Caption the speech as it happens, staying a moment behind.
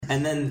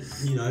And then,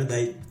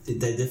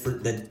 they're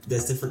different.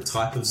 There's different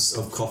types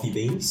of coffee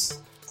beans.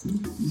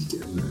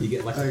 You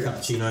get like a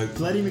cappuccino.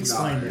 Let him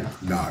explain now.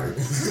 No.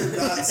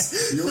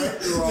 You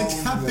went wrong. The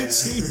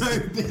cappuccino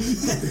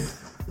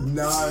bean.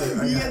 No.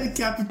 Okay. You get the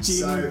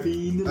cappuccino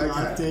bean, the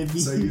latte bean.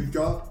 So you've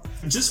got...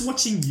 Just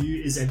watching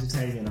you is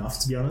entertaining enough,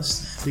 to be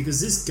honest, because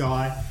this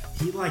guy,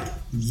 he like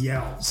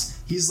yells.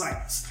 He's like,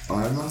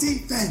 I'm like,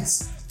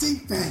 defense, go,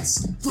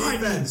 Defense.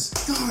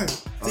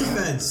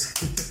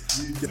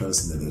 The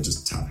person there, they're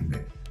just tapping me.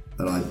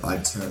 And I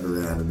turned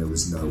around and there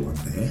was no one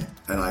there.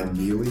 And I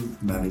nearly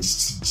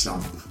managed to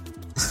jump.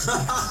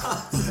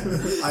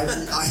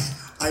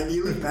 I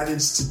nearly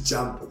managed to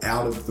jump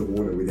out of the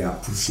water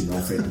without pushing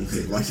off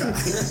anything. Like, I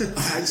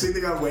actually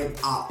think I went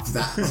up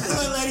that much.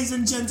 Hello, ladies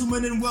and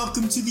gentlemen, and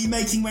welcome to the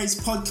Making Waves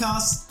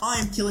podcast. I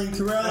am Killian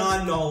Carell. And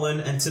I'm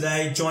Nolan, and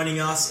today joining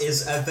us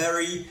is a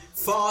very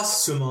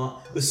fast swimmer,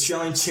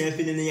 Australian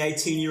champion in the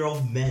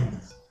 18-year-old men.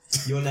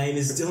 Your name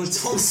is Dylan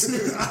Thompson.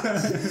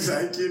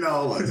 Thank you,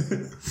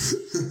 Nolan.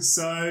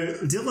 So,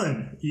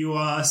 Dylan, you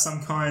are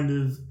some kind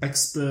of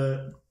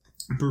expert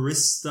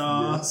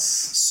barista,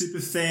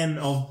 super fan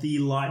of the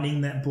Lightning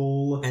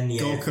netball and the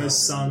Gold AFL,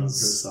 Coast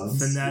Suns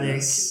fanatic.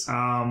 Yes.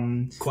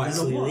 Quite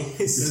clearly.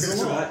 There's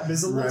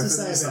a lot to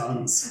say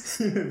about this.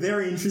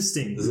 Very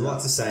interesting. There's a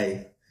lot to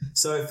say.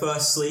 So,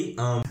 firstly,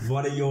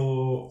 what are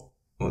your...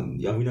 Well,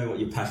 yeah, we know what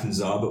your passions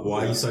are, but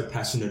why are you so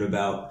passionate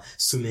about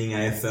swimming,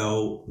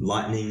 AFL,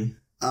 Lightning?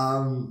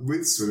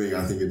 With swimming,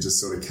 I think it just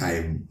sort of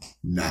came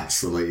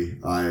naturally.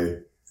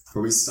 I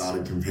probably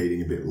started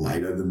competing a bit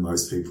later than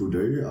most people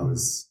do.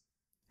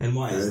 And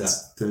why is that?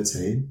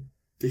 13.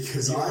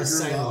 Because I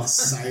grew up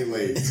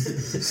sailing.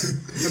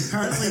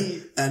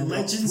 Apparently,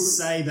 legends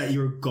say that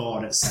you're a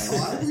god at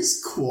sailing. I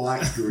was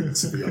quite good,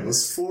 to be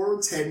honest. For a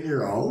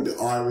 10-year-old,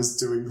 I was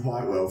doing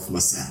quite well for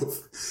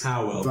myself.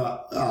 How well?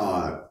 But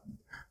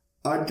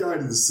I'd go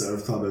to the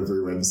surf club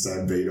every Wednesday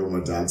and beat all my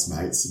dad's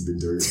mates. I've been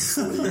doing it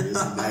for 40 years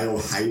and they all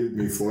hated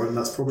me for it, and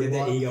that's probably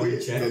why I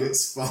quit, but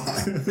it's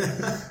fine.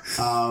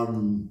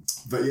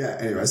 But yeah,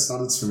 anyway, I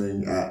started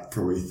swimming at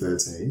probably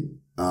 13.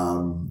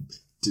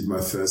 Did my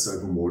first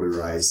open water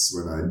race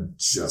when I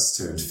just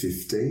turned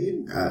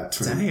 15 at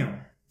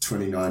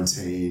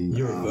 2019.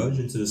 You're a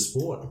virgin to the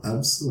sport.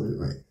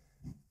 Absolutely.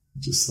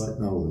 Just like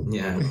Nolan.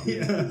 Yeah.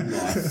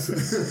 Life.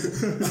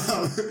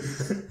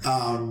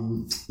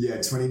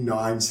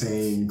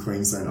 2019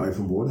 Queensland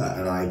Open Water,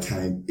 and I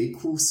came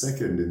equal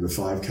second in the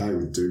 5K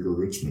with Dougal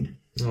Richmond.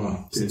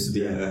 Oh, seems to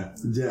be a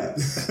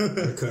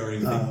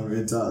recurring thing.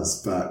 It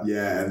does, but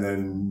yeah, and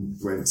then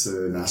went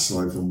to National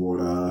Open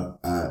Water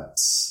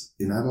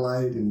in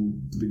Adelaide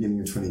in the beginning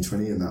of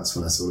 2020, and that's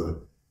when I sort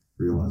of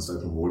realised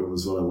open water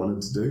was what I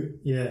wanted to do.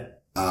 Yeah.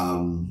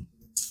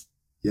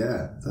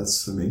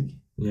 That's for me.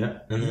 Yeah,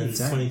 and then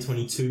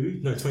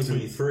 2022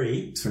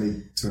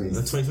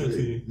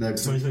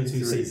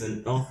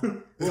 season. Oh,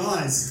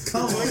 guys,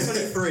 come on.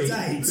 2023.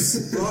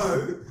 Dates.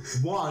 Bro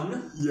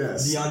won.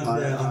 Yes,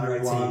 I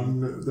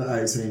won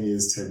the 18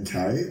 years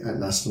 10K at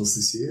Nationals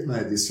this year.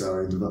 Made the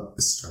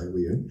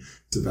Australian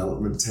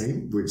development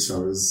team, which I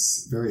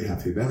was very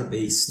happy about. What a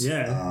beast.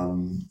 Yeah.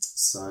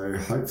 So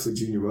hopefully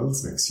Junior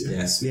Worlds next year.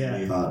 Yes.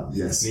 Yeah. But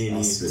yes, me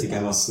and you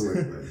together.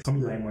 Absolutely.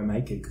 Tommy Lane won't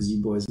make it because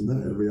you boys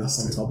will be on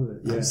top of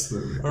it. Yeah.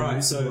 Absolutely. All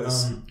right. So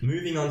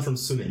moving on from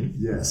swimming.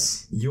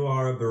 Yes. You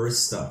are a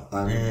barista.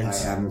 I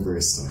am a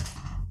barista.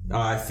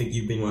 I think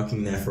you've been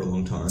working there for a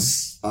long time.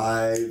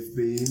 I've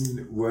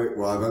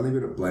only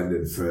been at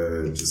Blended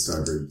for just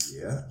over a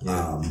year.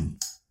 Yeah.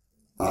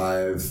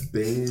 I've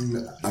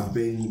been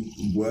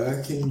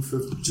working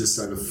for just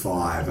over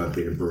 5. I've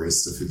been a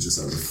barista for just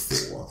over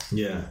 4.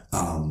 Yeah.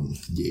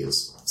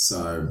 Years.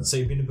 So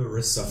you've been a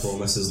barista for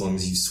almost as long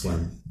as you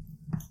swim.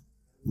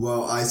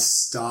 Well, I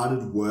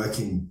started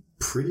working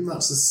pretty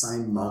much the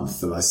same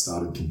month that I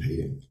started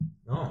competing.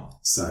 Oh.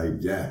 So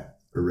yeah.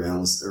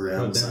 Around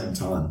the same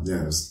time.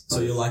 Yeah. So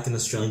you're like an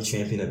Australian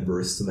champion at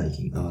barista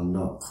making?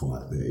 Not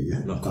quite there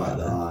yet. Not quite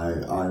there.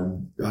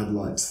 I'd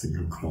like to think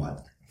I'm quite.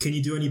 Can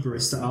you do any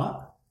barista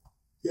art?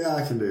 Yeah,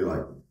 I can do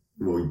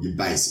your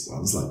basic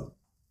ones like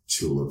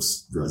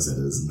tulips,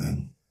 rosettas, and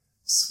then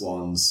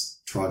swans.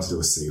 Tried to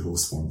do a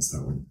seahorse once,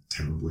 that went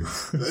terribly.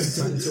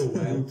 Turned into a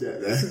whale.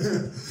 Get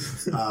there.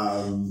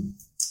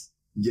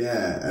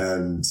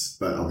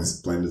 But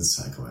obviously Blended's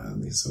takeaway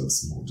only, so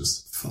it's more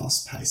just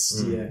fast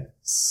paced. Yeah.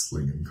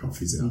 Slinging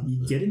coffees out.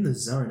 You get in the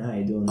zone,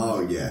 doing that.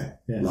 Oh yeah.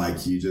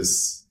 Like you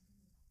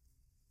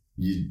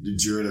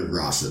during a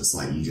rush, it's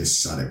like you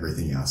just shut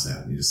everything else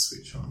out and you just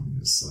switch on.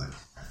 You're just like,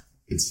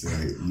 it's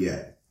very,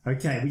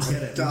 Okay, we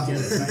get it.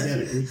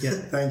 We get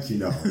it. Thank you,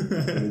 Noel.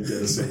 We'll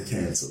get us all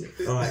cancelled.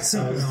 Alright,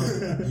 so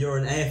you're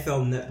an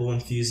AFL netball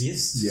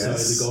enthusiast. Yes. So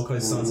the Gold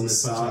Coast Suns and the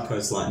Sunshine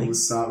Coast Lightning. We'll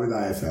start with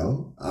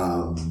AFL.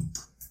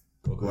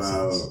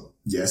 Suns.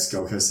 Yes,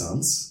 Gold Coast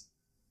Suns.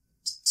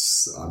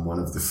 I'm one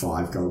of the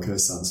 5 Gold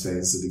Coast Suns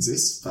fans that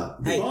exist, but...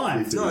 Hey,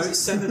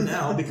 7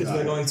 now, because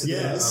we're going to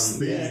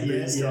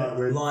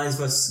the Lions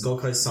versus Gold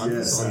Coast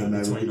Suns on the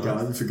 29th. We're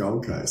going for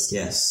Gold Coast.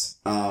 Yes.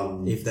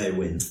 If they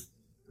win.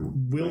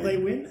 Will they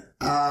win?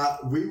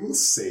 We will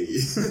see.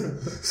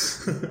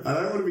 I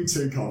don't want to be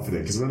too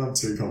confident because when I'm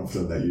too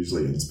confident, that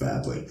usually ends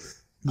badly.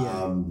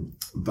 Yeah.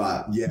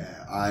 But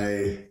yeah,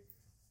 I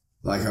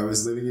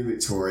was living in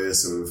Victoria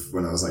sort of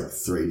when I was like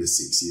 3 to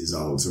 6 years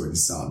old, so when you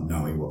start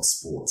knowing what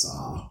sports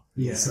are.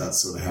 Yeah. So that's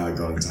sort of how I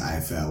got into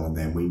AFL, and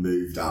then we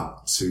moved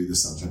up to the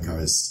Sunshine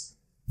Coast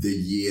the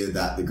year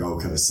that the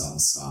Gold Coast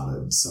Suns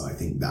started. So I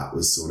think that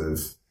was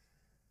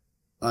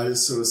I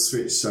just sort of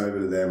switched over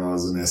to them. I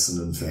was an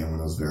Essendon fan when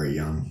I was very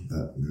young.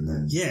 And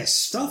then, yeah,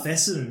 stuff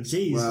Essendon,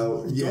 jeez.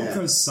 Well, yeah. Gold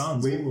Coast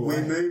Suns. We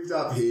moved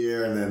up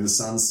here and then the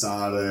Suns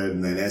started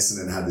and then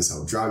Essendon had this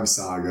whole drug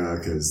saga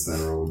because they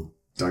were all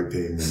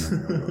doping and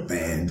then they all got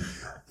banned.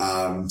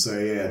 So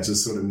yeah,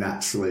 just sort of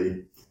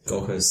naturally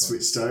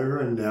switched over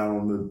and now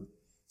I'm a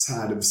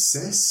tad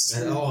obsessed.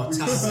 Tad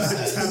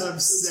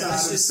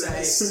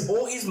obsessed.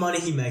 All his money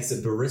he makes at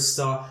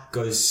barista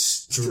goes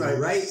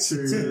straight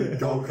to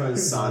Gold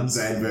Coast Suns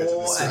and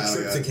or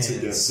Australia a trip to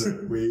Cairns.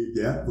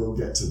 We'll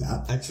get to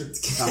that. A trip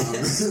to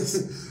Cairns.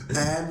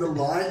 And the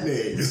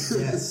Lightning.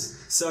 Yes.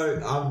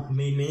 So, I've been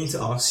meaning to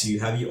ask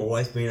you, have you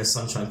always been a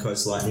Sunshine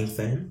Coast Lightning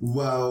fan?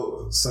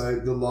 Well, so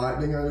the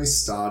Lightning only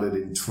started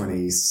in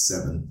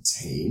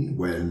 2017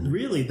 when...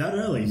 Really? That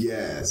early?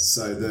 Yeah.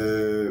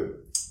 So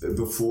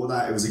before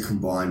that, it was a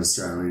combined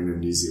Australian and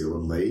New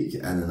Zealand league,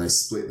 and then they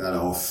split that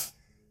off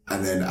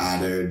and then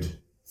added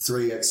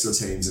 3 extra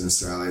teams in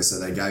Australia. So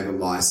they gave a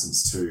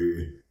license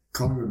to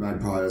Collingwood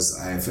Magpies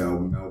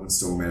AFL, Melbourne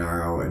Storm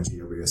NRL, and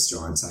GWS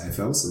Giants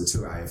AFL. So the 2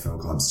 AFL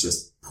clubs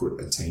just put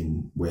a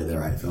team where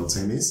their AFL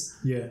team is.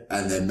 Yeah.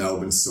 And then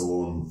Melbourne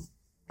Storm,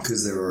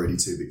 because there were already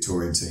 2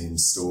 Victorian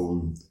teams,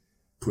 Storm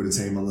put a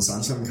team on the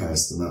Sunshine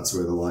Coast, and that's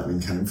where the Lightning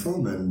came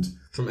from. And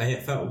from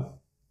AFL?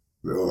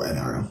 Or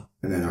NRL.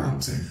 An NRL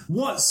team.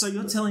 What? So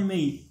you're telling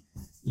me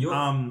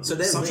so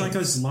Sunshine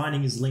Coast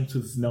Lightning is linked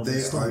with Melbourne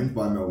Storm? They're owned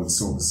by Melbourne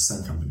Storm. It's the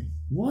same company.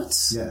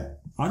 What? Yeah.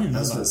 I didn't know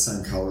that. That's the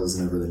same colours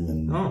and everything.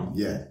 And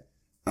yeah.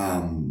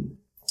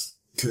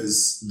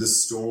 Because the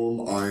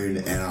Storm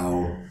own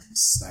our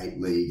state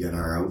league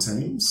NRL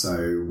team.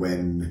 So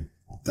when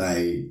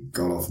they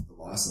got off the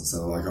license, they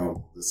were like,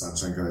 the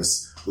Sunshine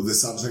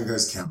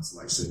Coast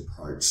Council actually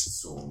approached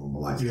Storm and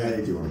were like, hey,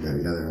 do you want to go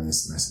together? And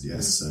this, and they said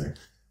yes. So,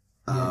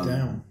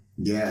 damn.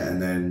 Yeah,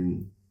 and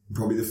then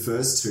probably the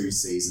first 2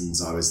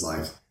 seasons I was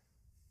like,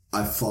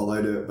 I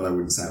followed it, but I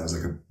wouldn't say I was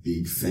like a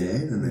big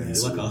fan. And then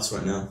like us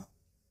right now.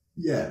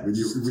 Yeah, with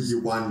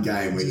your one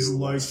game where you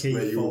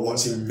were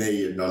watching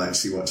me and not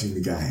actually watching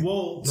the game.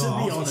 Well, to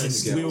be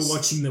honest, we were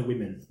watching the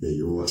women. Yeah,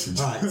 you were watching.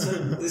 All right, so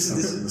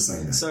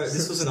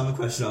this was another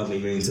question I've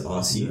been meaning to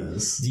ask you.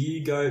 Yes. Do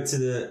you go to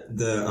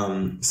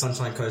the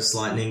Sunshine Coast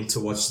Lightning to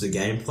watch the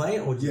gameplay,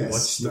 or do you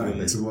watch the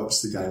women? To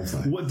watch the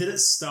gameplay. What did it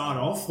start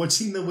off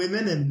watching the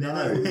women and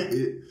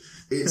then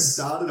it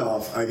started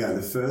off. Okay,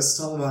 the first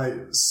time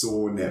I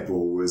saw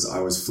netball was I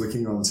was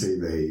flicking on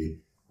TV.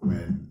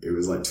 When it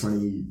was like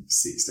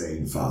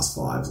 2016 Fast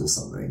Fives or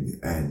something,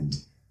 and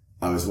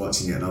I was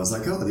watching it and I was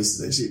like, this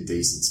is actually a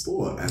decent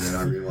sport. And then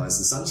I realised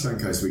the Sunshine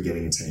Coast were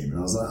getting a team, and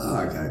I was like,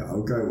 okay,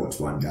 I'll go watch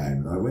one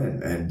game. And I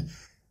went, and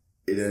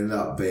it ended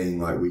up being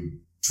like we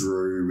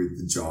drew with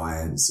the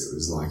Giants. It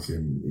was like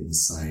an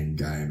insane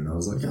game, and I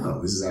was like,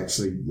 this is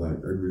actually like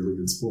a really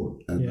good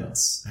sport, and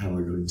that's how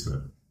I got into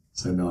it.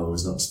 So no, I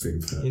was not just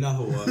being fair. In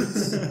other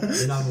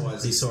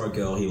words, he saw a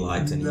girl he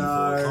liked and he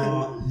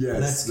thought,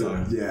 let's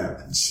go. Yeah,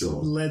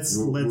 sure. We'll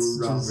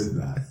run with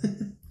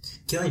that.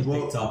 Kelly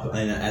picked up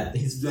at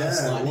his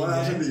first Lightning what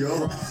happened to game.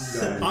 your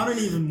game? I don't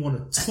even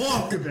want to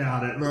talk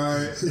about it,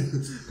 bro.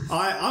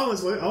 I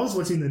was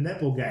watching the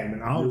netball game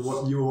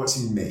and you were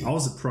watching me. I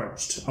was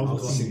approached. I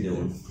was watching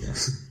Nolan. Yeah.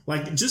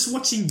 Like, just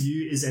watching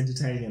you is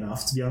entertaining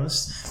enough, to be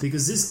honest,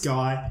 because this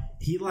guy,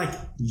 he like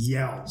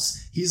yells.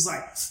 He's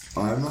like,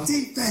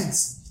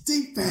 defense,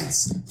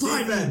 defense, go.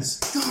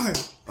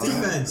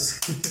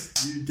 Defense.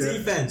 You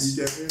get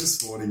me in a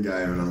sporting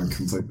game and I'm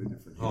completely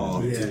different.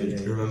 Oh, dude.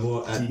 You remember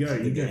what? You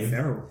go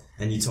feral.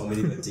 And you told me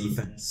to go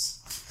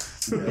defense.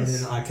 Yes. And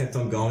then I kept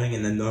on going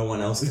and then no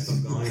one else kept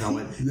on going. And I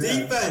went,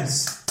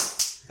 defense!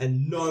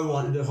 And no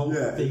one, the whole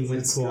thing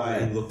went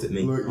quiet and looked at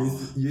me. Look,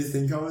 you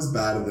think I was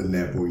bad at the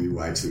netball, you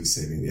wait till you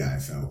see me in the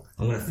AFL.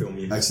 I'm going to film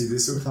you. Actually,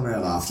 this will come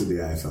out after the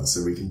AFL,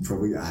 so we can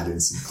probably add in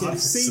some clips.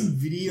 I've seen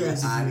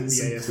videos of you in the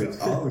AFL.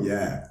 Oh,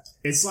 yeah.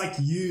 It's like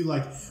you,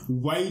 like,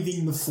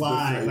 waving the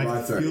flag.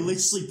 Like, you're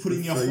literally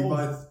putting your whole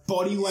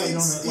body weight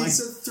on it. It's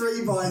a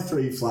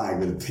 3x3 flag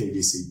with a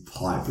PVC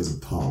pipe as a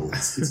pole.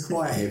 It's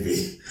quite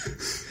heavy.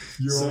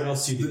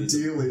 The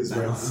deal is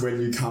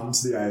when you come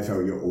to the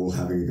AFL, you're all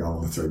having a go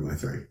on the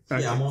 3x3.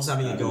 Okay. Yeah, I'm also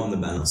having a go on the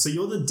banner. So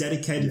you're the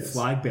dedicated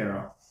flag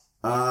bearer.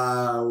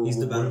 He's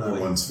the banner boy. I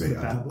want to be.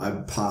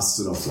 I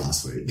passed it off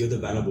last week. You're the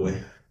banner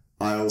boy.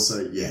 I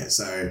also,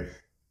 so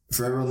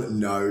for everyone that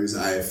knows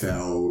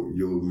AFL,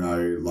 you'll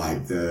know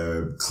like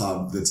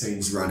the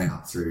teams run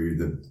out through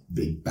the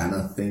big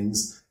banner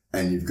things,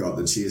 and you've got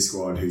the cheer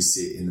squad who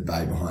sit in the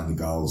bay behind the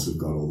goals. We've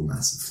got all the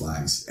massive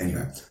flags.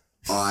 Anyway,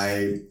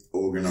 I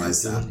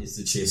organise that. It's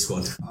the cheer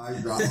squad. I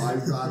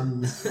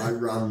run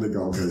the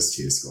Gold Coast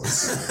cheer squad.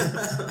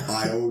 So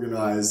I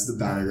organise the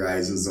banner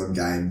raises on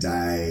game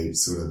day,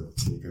 sort of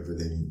keep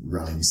everything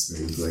running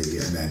smoothly,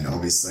 and then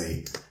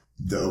obviously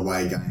the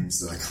away games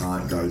that I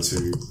can't go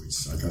to,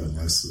 which I go to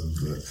most of them,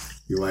 but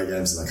the away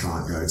games that I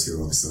can't go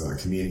to, obviously like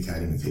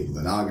communicating with people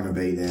that are going to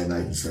be there,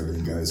 making sure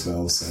everything goes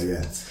well. So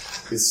yeah,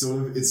 it's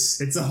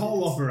a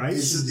whole operation.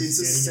 It's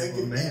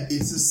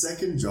a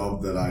second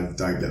job that I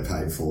don't get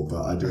paid for,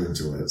 but I do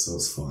enjoy it, so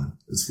it's fine.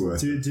 It's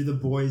worth it. Do the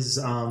boys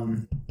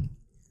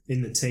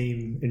in the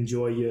team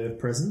enjoy your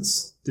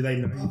presence? Do they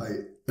know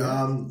you?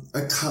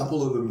 A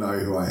couple of them know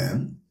who I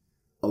am.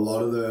 A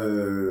lot of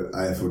the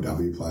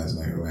AFLW players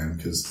know who I am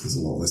because there's a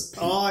lot less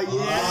people. Oh,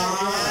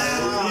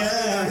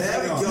 yeah.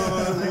 There we go.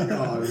 Hang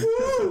on.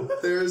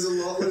 There's a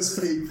lot less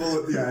people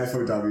at the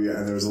AFLW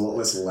and there's a lot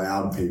less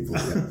loud people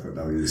at the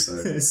AFLW.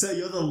 So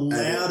you're the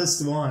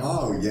loudest one.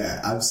 Oh,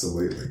 yeah,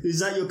 absolutely. Is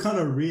that your kind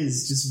of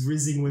riz, just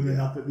rizzing women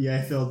up at the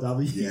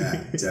AFLW?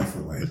 Yeah,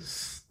 definitely.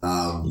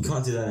 You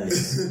can't do that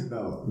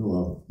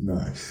anymore.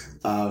 No.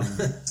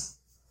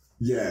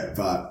 Yeah,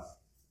 but...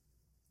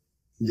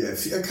 Yeah,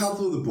 a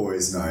couple of the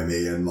boys know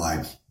me and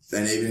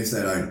even if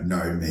they don't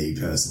know me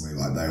personally,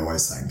 they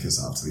always thank us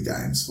after the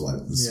games for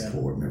the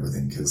support and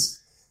everything, because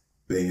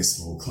being a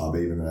small club,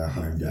 even at our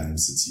home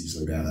games, it's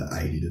usually about an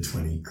 80 to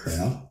 20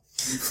 crowd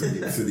for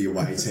the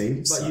away team.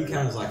 But so, you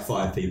count as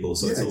 5 people,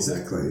 so yeah, it's all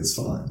exactly, it's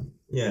fine.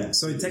 Yeah.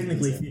 So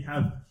technically, if you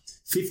have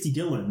 50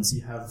 Dylans,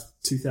 you have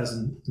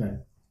 2,000. No.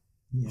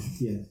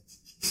 Yeah.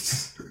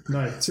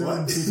 No,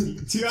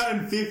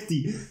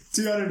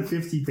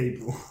 250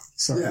 people.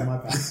 Sorry, my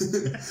bad.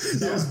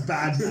 That was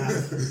bad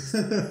math.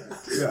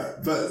 Yeah,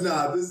 but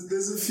no,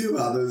 there's a few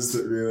others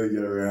that really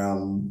get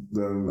around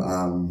them.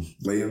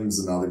 Liam's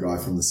another guy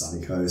from the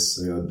sunny coast,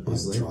 so I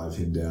drive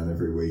him down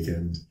every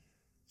weekend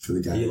for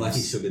the games. Are you like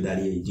his sugar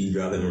daddy? Do you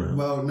drive him around?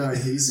 Well, no,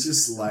 he's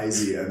just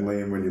lazy, and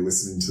Liam, when you're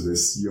listening to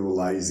this, you're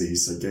lazy,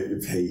 so get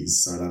your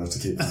peas so I don't have to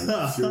keep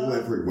paying fuel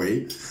every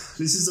week.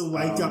 This is a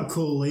wake-up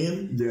call,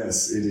 Liam.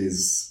 Yes, it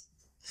is.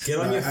 Get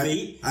on your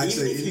feet,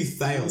 even if you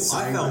fail.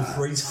 I failed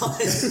 3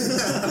 times.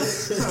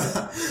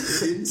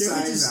 Can we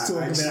just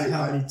talk about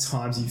how many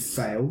times you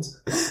failed?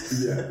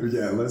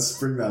 Yeah, let's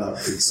bring that up.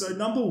 So,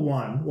 number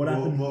one, what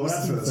happened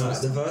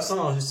first? The first time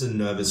I was just a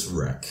nervous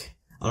wreck.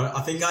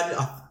 I think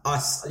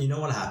you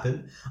know what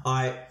happened?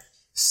 I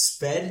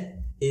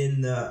sped in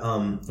the,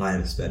 I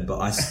am sped, but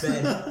I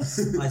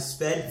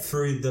sped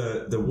through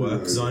the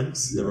work zone,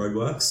 the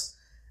roadworks,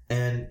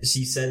 and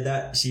she said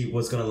that she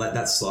was going to let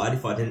that slide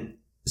if I didn't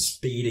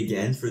speed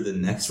again through the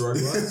next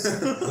roadworks.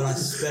 But I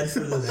sped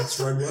through the next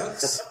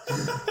roadworks.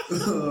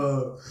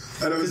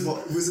 And it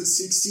was it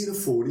 60 to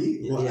 40?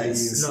 It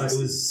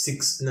was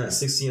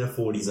 60 in a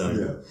 40 zone.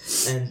 Yeah.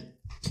 And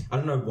I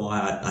don't know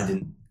why I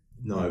didn't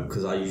know,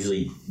 because I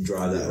usually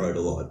drive that road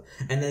a lot.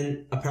 And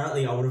then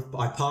apparently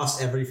I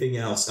passed everything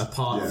else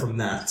apart from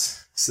that.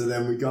 So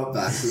then we got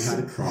back, we had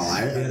a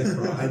cry.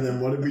 And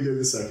then what did we do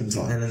the second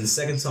time? And then the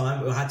second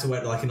time, I had to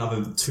wait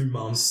another 2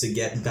 months to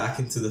get back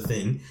into the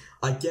thing.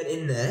 I get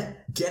in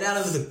there, get out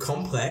of the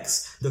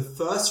complex, the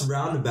first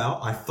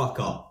roundabout, I fuck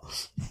up.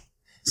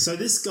 So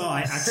this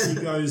guy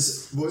actually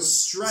goes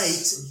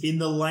straight in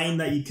the lane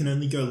that you can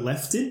only go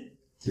left in?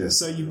 Yes.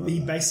 So he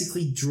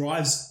basically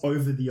drives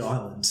over the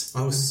island.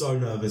 I was so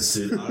nervous,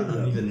 dude. I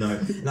don't even know.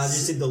 And I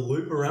just did the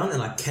loop around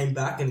and I came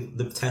back and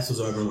the test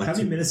was over in How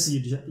many minutes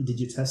did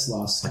your test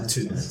last?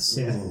 2 minutes.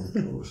 Yeah. Oh,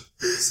 gosh.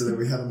 So then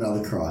we had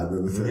another cry, and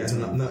then the third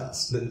time.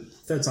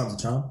 Third time's a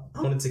charm.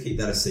 I wanted to keep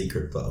that a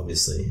secret, but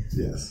obviously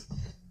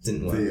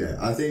didn't work. But yeah,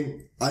 I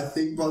think by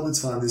the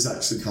time this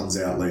actually comes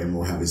out, Liam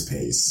will have his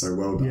piece. So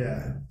well done,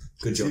 man.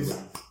 Good job.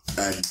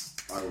 And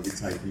I will be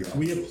taking you up.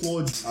 We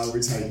applaud. I will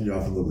be taking you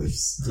up on the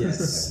list.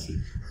 Yes. Thank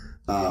you.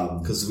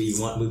 Because we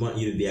want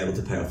you to be able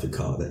to pay off your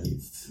car that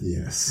you've...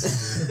 Yes.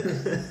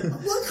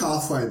 I'm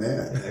halfway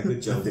there. Yeah,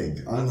 good job. I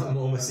think. I'm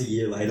almost a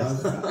year later.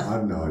 I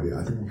have no idea.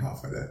 I think I'm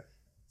halfway there.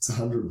 It's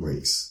 100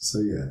 weeks. So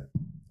yeah.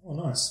 Oh,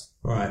 nice.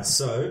 Alright,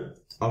 so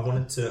I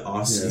wanted to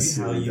ask you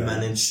how you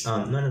manage...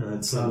 no,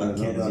 it's not about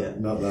cans yet.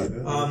 Not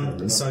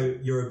that. So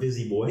you're a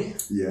busy boy.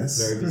 Yes.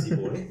 Very busy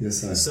boy.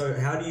 Yes, I am. So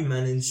how do you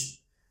manage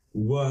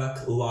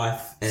work,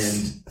 life,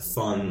 and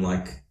fun,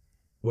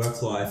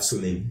 work life,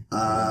 swimming?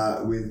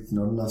 With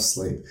not enough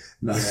sleep.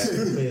 No. Yeah,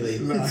 clearly.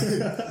 No.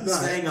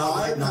 Staying up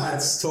late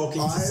nights,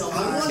 talking to someone.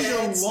 I wonder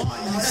why you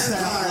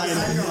stay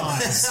late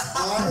nights.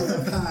 I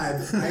have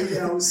had 8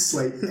 hours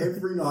sleep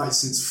every night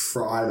since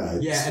Friday.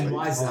 Yeah, and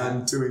why is that?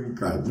 I'm doing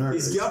great. No,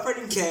 his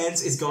girlfriend in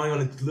Cairns is going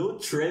on a little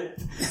trip,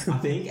 I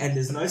think, and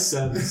there's no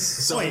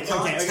service. So Wait, okay,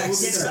 we'll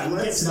get to that.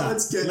 Let's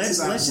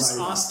just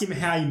ask him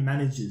how he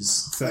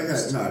manages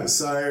first. Okay, no.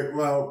 So,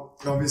 well,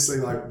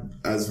 obviously,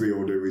 as we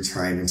all do, we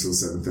train until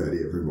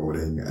 7:30 every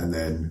morning, and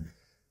then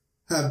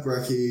have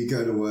brekkie,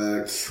 go to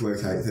work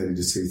 8:30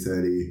 to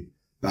 2:30,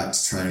 back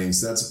to training.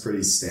 So that's a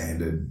pretty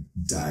standard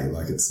day.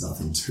 It's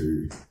nothing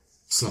too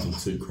It's nothing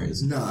too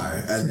crazy. No,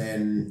 and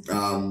then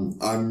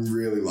I'm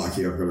really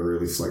lucky. I've got a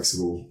really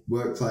flexible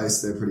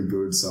workplace. They're pretty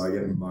good, so I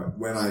get when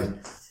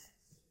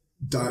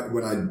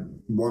I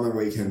want a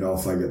weekend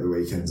off, I get the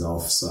weekends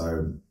off.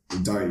 So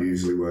don't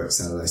usually work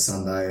Saturday,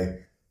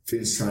 Sunday.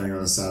 Finish training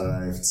on a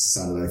Saturday. If it's a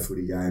Saturday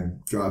footy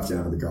game, drive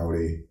down to the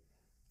Goldie,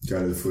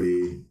 go to the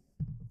footy.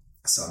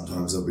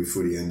 Sometimes there'll be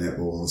footy and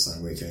netball on the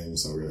same weekend,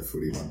 so I'll go to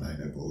footy one day,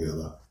 netball the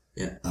other.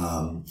 Yeah.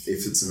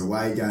 If it's an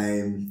away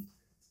game,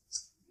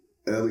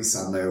 early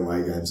Sunday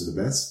away games are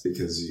the best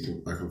because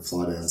I can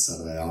fly down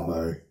Saturday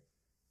arvo,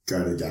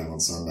 go to the game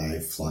on Sunday,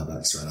 fly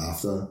back straight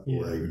after,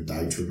 or even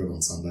day trip it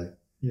on Sunday.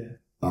 Yeah.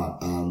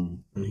 But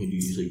and who do you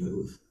usually go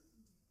with?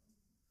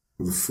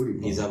 With a footy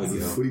ball. His other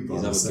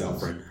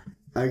girlfriend.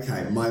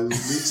 Okay, my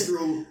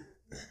literal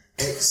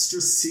extra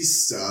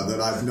sister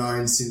that I've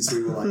known since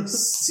we were like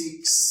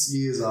 6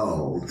 years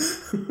old.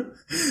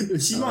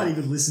 She might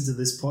even listen to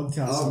this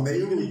podcast. Oh,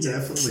 Mia will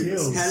definitely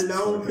listen.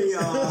 Hello, Mia.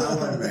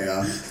 Hello,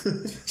 Mia.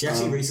 She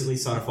actually recently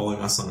started following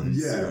us on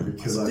Yeah,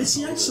 because I Did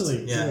she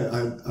actually?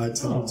 Yeah, I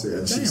told her,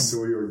 and she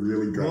saw your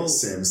really great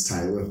Sam's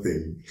Taylor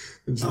thing.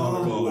 And she was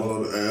like, what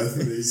on earth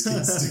are these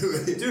kids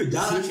doing? Dude,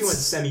 that actually went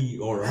semi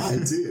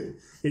alright. It did.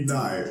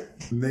 No,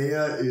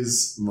 Mia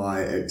is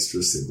my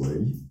extra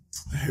sibling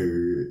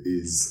who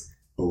is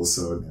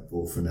also a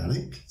netball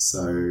fanatic.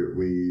 So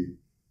we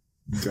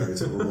go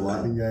to all the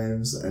Lightning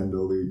games and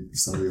all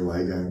some of the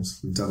away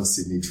games. We've done a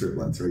Sydney trip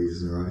like 3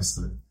 years in a row,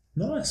 so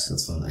nice.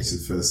 that's fun. Actually,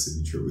 the first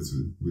Sydney trip was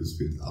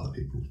with other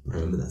people. I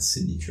remember that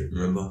Sydney trip.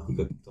 Remember? You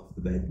got kicked off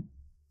the bed.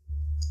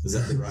 Was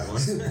that the right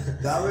one?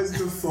 That was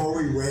before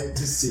we went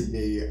to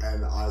Sydney,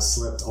 and I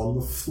slept on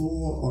the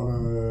floor on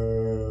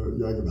a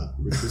yoga mat,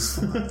 which was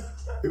fine.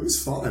 It was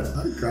fine. I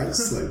had a great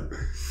sleep.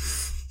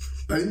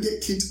 I didn't get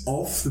kicked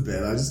off the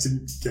bed. I just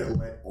didn't get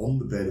let on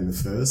the bed in the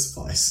first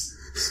place.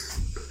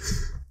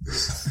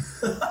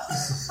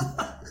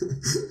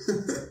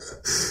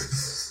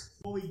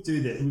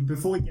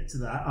 Before we get to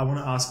that, I want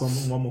to ask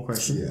one more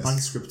question, Yes.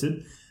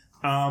 unscripted.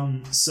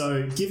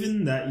 So,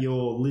 given that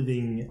you're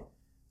living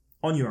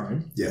on your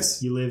own,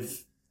 Yes. you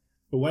live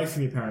away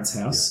from your parents'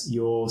 house.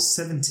 You're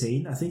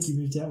 17. I think you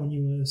moved out when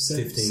you were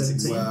 15,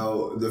 17.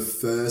 Well, the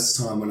first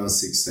time when I was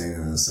 16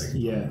 and the second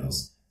time when I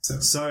was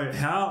 17.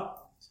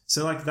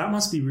 So that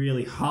must be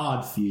really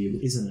hard for you,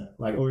 isn't it?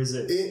 Like, or is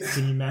it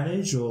can you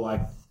manage, or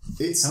like,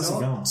 It's how's it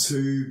not going?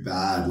 too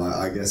bad. Like,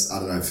 I guess, I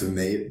don't know, for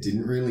me, it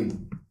didn't really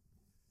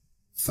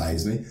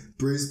phase me.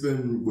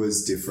 Brisbane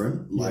was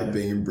different, like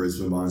being in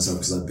Brisbane by myself,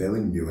 because I barely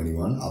knew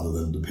anyone other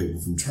than the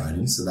people from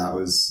training. So that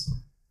was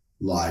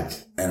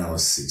like, and I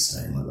was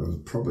 16, like that was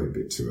probably a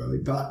bit too early,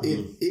 but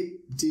it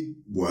did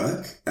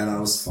work and I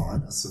was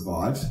fine. I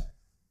survived.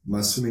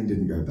 My swimming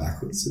didn't go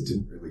backwards. It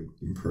didn't really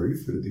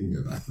improve, but it didn't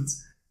go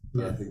backwards.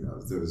 But I think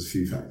there was a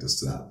few factors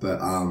to that. But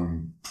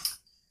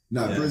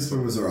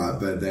Brisbane was all right.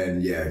 But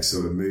then,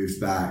 sort of moved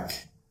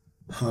back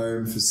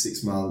home for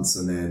 6 months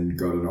and then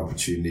got an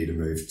opportunity to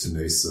move to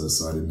Noosa,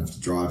 so I didn't have to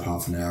drive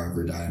half an hour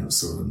every day, and it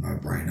was sort of a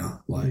no-brainer.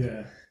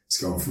 It's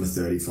gone from a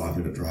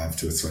 35-minute drive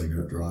to a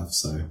 3-minute drive.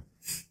 So,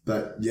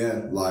 but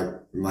like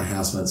my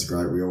housemates are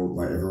great. We all,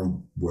 like,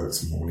 everyone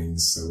works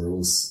mornings, so we're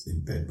all in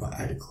bed by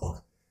 8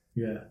 o'clock.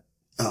 Yeah.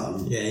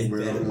 In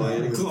bed by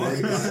 8 o'clock.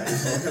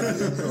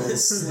 We'll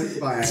sleep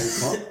by 8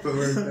 o'clock, but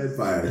we're in bed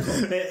by 8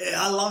 o'clock.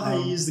 I love how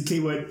you use the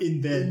keyword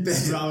in bed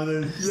rather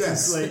than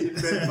sleep. In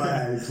bed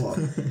by 8 o'clock.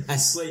 I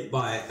sleep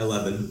by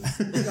 11.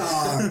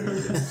 No,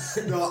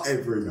 not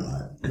every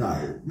night.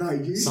 No.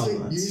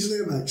 Usually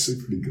I'm actually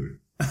pretty good.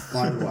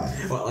 By the way.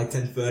 What, like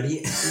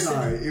 10:30?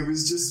 No, it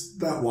was just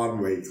that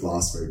 1 week.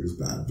 Last week was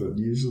bad, but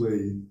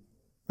usually,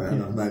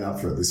 and I've made up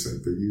for it this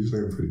week, but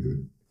usually I'm pretty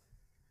good.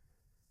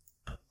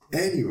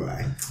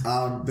 Anyway,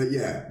 but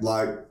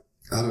like,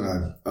 I don't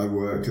know, I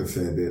work a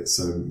fair bit,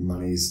 so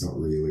money's not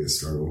really a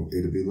struggle.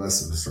 It'd be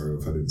less of a struggle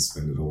if I didn't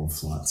spend it all on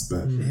flights,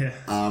 but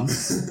On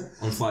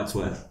flights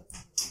where?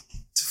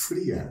 to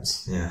footy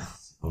games. Yeah.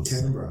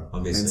 Canberra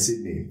Obviously. and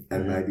Sydney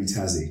and maybe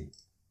Tassie.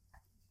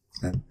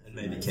 And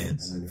maybe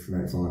Cairns. And then if we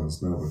make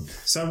finals, Melbourne.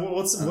 So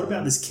what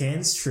about this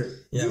Cairns trip?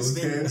 Yeah,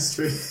 Cairns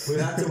trip. we've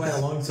had to wait a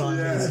long time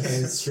for this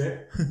Cairns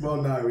trip.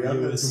 Well, no, we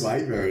haven't had to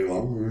wait very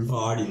long. I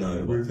already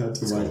know. We've had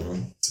to wait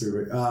 2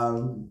 weeks.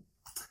 I'm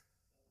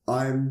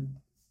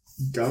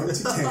going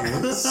to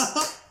Cairns.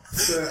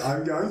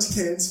 I'm going to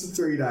Cairns for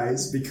 3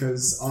 days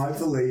because I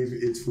believe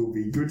it will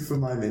be good for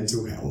my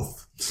mental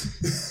health.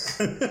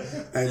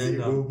 And it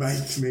will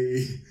make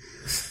me...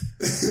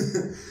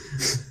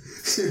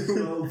 it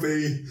will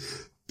be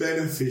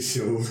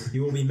beneficial.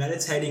 You will be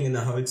meditating in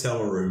the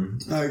hotel room.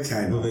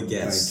 Okay, with a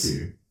guest.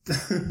 Thank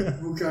you.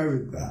 We'll go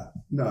with that.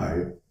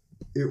 No,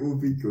 it will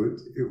be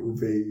good. It will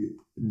be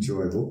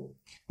enjoyable.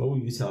 What will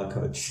you tell our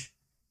coach?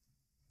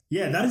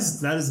 Yeah, that is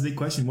the big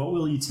question. What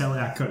will you tell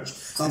our coach?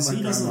 Because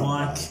he doesn't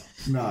like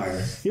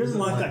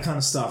that kind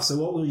of stuff. So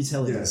what will you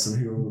tell him? Yes,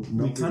 and he will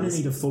not. We kind of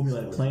need to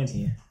formulate a plan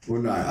here.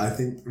 Well, no, I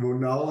think. Well,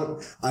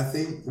 Nolan, I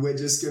think we're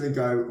just gonna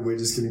go. We're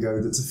just gonna go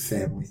with it's a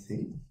family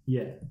thing.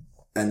 Yeah.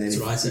 And then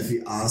That's what I said. if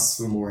you ask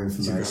for more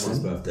information, grandma's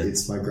birthday.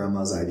 it's my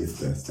grandma's 80th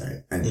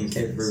birthday, and In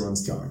Cairns.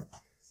 everyone's going.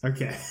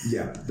 Okay.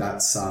 Yeah,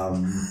 that's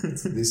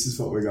this is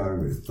what we're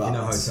going with. But In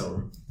a hotel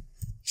room.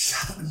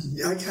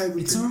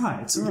 Okay, It's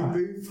alright. It's we can alright.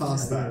 move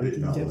past that. We bit,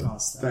 can get Nolan.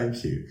 past that.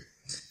 Thank you.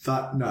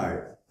 But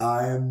no,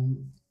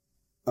 I'm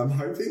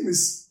hoping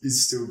this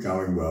is still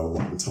going well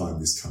by the time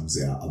this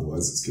comes out.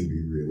 Otherwise, it's going to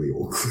be really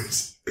awkward.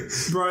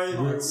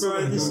 Bro,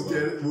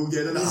 We'll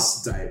get an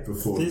update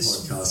before the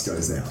podcast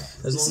goes out.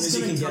 As long as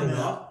you can get it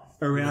up.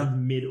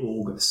 around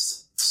mid-August.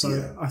 So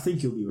Yeah. I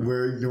think you'll be right.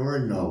 We're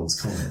ignoring Noel's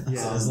comment.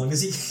 Yeah. As long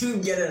as you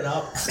can get it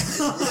up.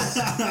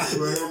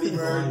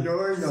 We're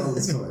ignoring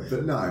Noel's comment.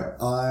 But no,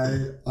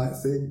 I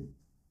think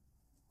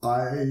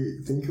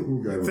it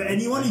will go well. For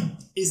anyone who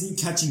isn't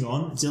catching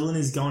on, Dylan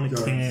is going to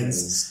Go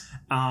Cairns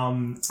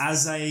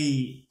as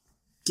a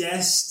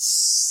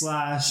guest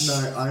slash...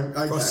 No, I'm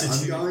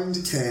Prostitute. going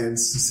to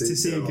Cairns to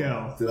see a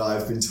girl. that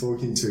I've been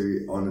talking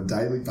to on a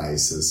daily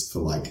basis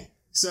for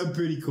So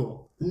booty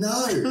call.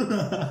 No!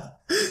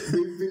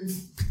 We've been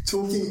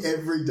talking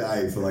every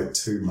day for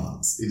 2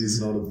 months. It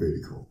is not a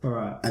booty call.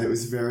 Alright. And it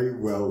was very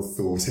well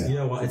thought out. You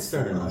know what? It's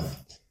fair enough.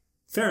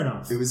 Fair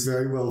enough. It was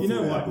very well You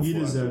know thought out what? You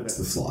before I deserve booked it.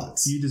 the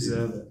flights. You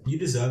deserve it. You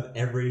deserve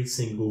every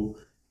single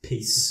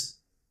piece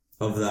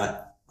of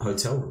that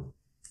hotel room.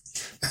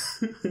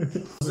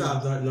 I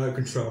have no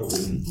control.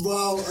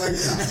 Well, okay.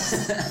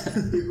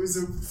 It was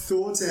a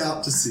thought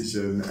out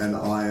decision and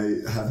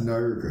I have no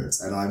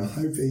regrets. And I'm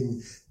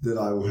hoping that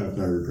I will have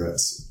no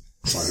regrets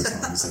by the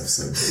time this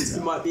episode comes You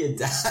out. might be a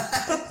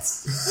dad.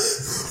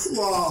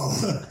 Wow.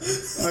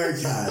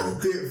 Okay.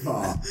 Bit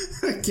far.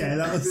 Okay,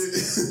 that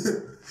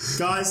was...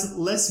 Guys,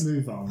 let's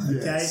move on,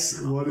 okay? Yes,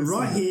 what is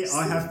right the here, next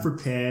I thing? have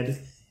prepared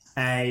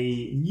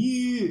a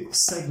new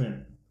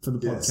segment for the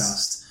Yes.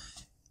 podcast.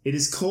 It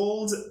is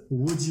called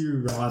Would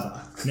You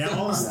Rather.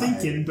 Now, I was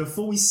thinking,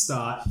 before we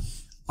start,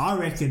 I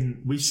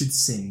reckon we should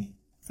sing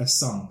a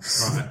song.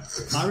 Right.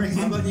 I reckon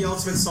How about the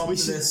ultimate song We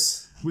for should-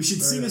 this? we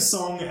should sing a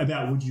song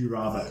about Would You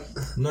Rather.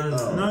 No.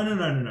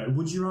 No.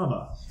 Would You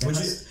Rather.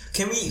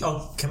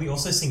 Can we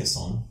also sing a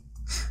song?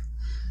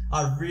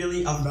 I've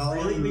really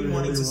been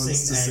wanting to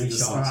sing Amy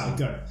Shark. Alright,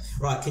 go.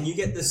 Right, can you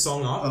get the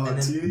song up? Oh,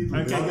 and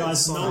then Okay,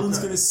 guys, Nolan's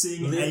going to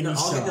sing Amy I'll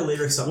Shark. get the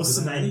lyrics up. What's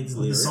the because I name need of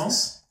the song?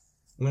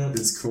 I'm gonna,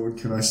 It's called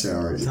Can I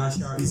Shower You? Can I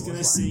shower He's yours going to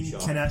by sing Amy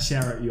Shark? Can I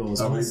Shower at Yours?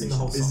 I'm gonna sing the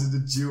whole Is song.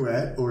 it a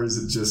duet or is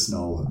it just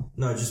Nolan?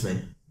 No, just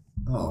me.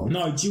 Oh.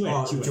 No,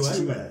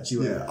 duet.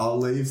 Yeah, I'll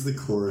leave the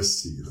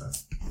chorus to you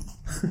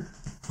then.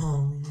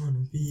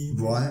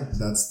 Right?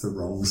 That's the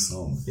wrong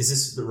song. Is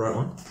this the right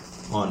one?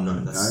 Oh no,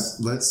 No, that's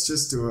let's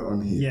just do it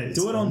on here. Yeah, It's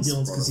do it on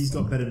Dylan's because he's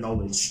Spotify. got better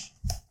knowledge.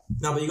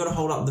 no. But you got to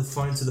hold up the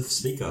phone to the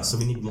speaker, so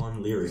we need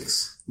one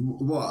lyrics.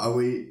 What are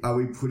we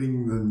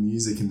putting the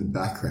music in the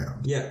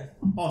background? Yeah.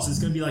 Oh, so it's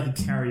going to be like a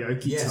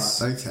karaoke Yes.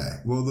 type. Okay.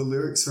 Well, the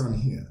lyrics are on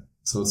here,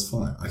 so it's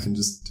fine. I can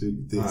just do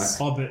this.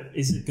 Oh, but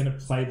is it going to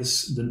play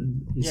this?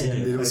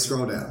 It'll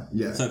scroll down.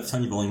 Yeah. So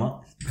turn your volume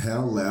up.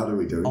 How loud are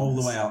we doing? All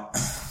the this? way out.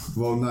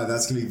 Well, no,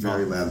 that's going to be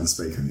very loud in the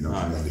speaker. And you're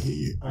not going to be able to hear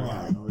you.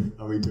 Alright.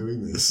 Are we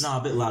doing this? No,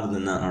 a bit louder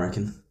than that, I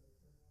reckon.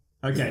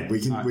 Okay. We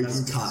can Alright,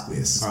 cut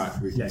this.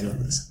 Alright. We can Yeah, cut yeah.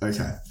 this.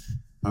 Okay.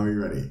 Are we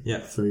ready? Yeah.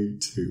 3,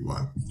 2,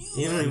 1.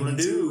 You know what you want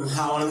to do?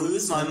 I want to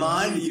lose my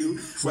mind with you.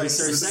 Waste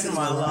every second of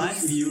my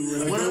life with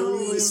you. When I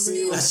lose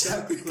me, watch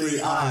how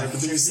quickly I. The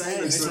things you say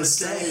makes me want to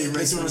stay.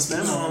 Makes me want to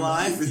spend my whole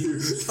life with you.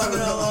 Fuck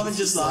it all off and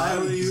just lie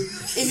with you.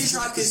 If you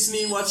try to kiss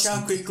me, watch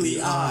how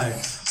quickly I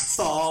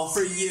fall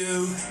for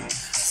you.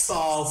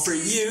 Fall for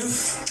you.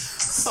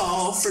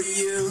 Fall for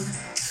you.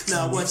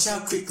 Now watch how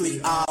quickly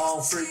I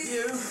fall for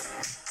you.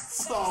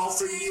 Fall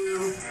for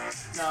you.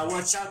 Now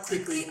watch how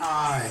quickly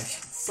I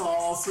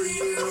fall for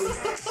you.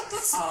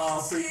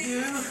 Fall for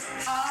you.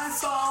 I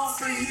fall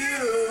for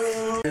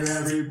you. And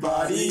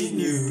everybody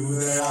knew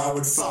that I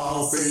would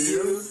fall for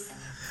you.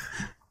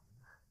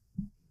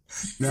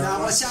 Now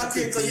watch how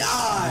quickly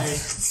I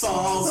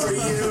fall for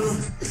you.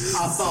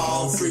 I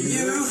fall for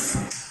you.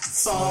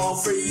 Fall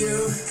for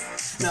you.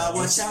 Now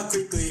watch how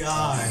quickly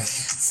I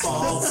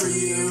fall for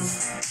you.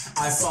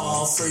 I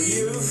fall for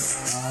you.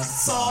 I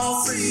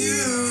fall for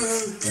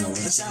you.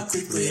 Watch how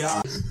quickly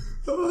I.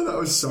 Oh, that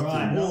was shocking.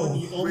 Right, Nolan,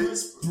 you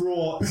almost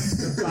brought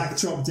the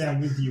backdrop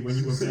down with you when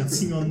you were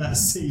bouncing on that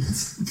seat.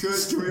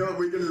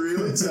 We can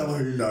really tell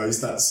who knows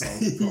that song.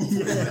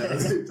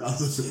 Who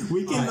doesn't.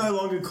 We can no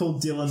longer call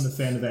Dylan the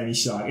fan of Amy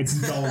Shark. It's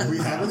Nolan. We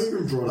haven't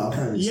even brought up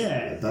Amy Shark.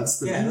 Yeah. That's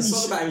the Yeah, let's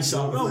talk about Amy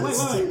Shark. Oh, wait.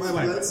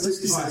 Let's do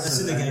this. Alright, let's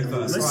do the game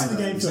first. Let's Right. do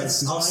the game first.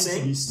 'cause I'll I sing.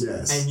 introduced it.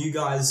 Yes. And you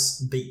guys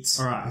beat.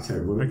 Alright.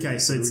 Okay,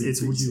 So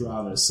it's Would You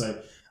Rather. So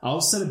I'll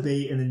set a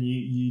beat and then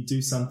you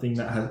do something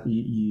that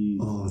you.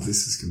 Oh,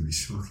 this is going to be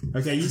shocking.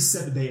 Okay, you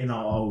set the beat and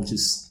I'll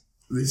just.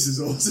 This is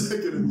also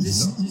going to be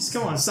shocking. Just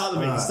come on, start the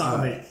beat.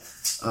 Start the beat.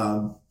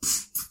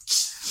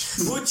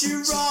 Would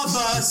you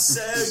rather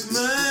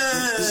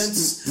segment?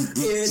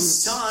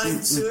 It's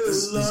time to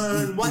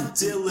learn what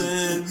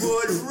Dylan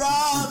would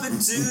rather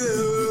do.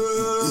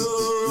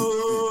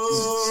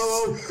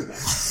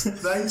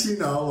 Thank you,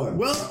 Nolan.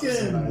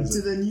 Welcome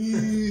to the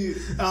new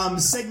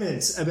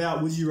segment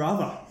about Would You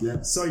Rather.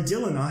 Yeah. So,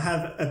 Dylan, I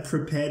have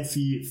prepared for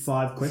you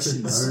 5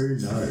 questions.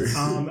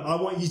 Oh, no. I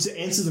want you to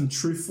answer them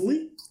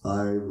truthfully.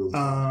 I will.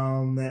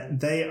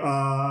 They're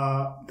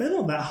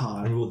not that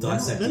hard. And we'll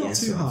dissect they're the not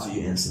answer too after hard.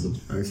 you answer them.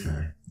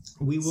 Okay.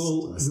 We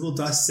will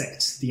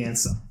dissect the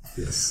answer.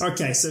 Yes.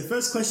 Okay, so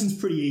first question's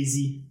pretty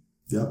easy.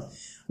 Yep.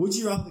 Would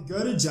you rather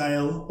go to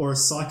jail or a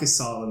psych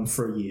asylum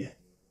for a year?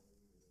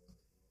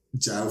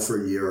 Jail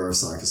for a year or a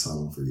psych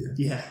asylum for a year?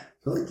 Yeah.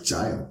 I feel like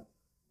jail.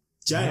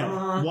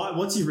 Jail.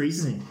 What's your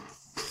reasoning?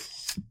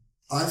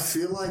 I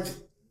feel like...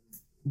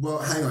 Well,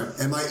 hang on.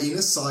 Am I in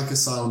a psych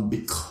asylum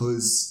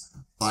because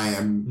I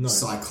am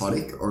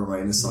psychotic, or am I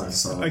in a psych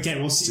asylum? Okay,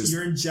 well, so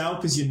you're in jail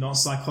because you're not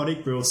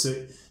psychotic,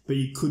 but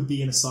you could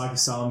be in a psych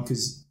asylum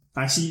because...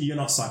 Actually, you're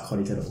not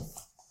psychotic at all.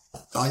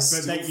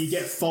 But you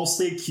get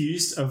falsely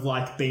accused of,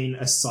 like, being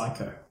a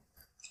psycho.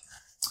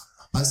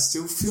 I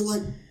still feel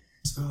like...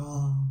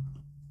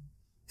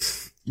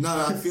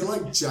 No, I feel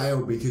like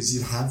jail because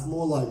you'd have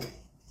more, like,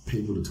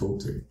 people to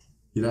talk to.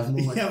 You'd have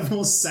more, like... You have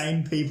more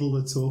sane people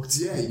to talk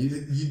to. Yeah,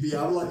 you'd be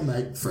able to, like,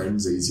 make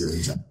friends easier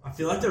in jail. I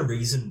feel like the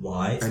reason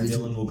why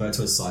Dylan will go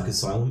to a psych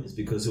asylum is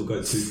because he'll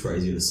go too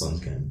crazy at the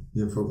Suns game.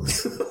 Yeah, probably.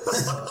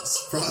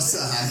 Surprised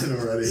that happened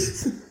already.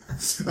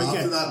 Okay.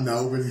 After that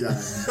Melbourne game, I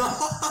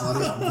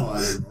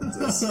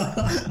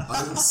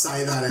didn't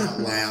say that out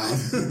loud.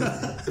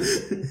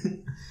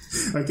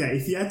 Okay,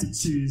 if you had to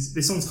choose...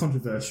 This one's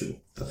controversial.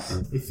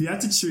 If you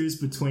had to choose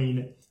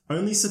between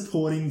only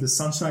supporting the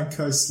Sunshine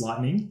Coast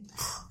Lightning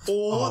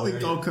or the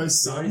Gold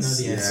Coast I already know Suns,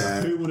 the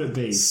answer. who would it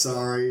be?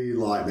 Sorry,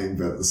 Lightning,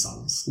 but the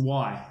Suns.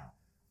 Why?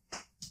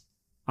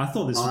 I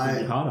thought this would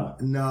be harder.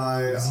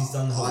 No, he's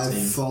done the whole I've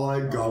team.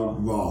 followed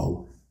Gold...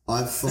 Well,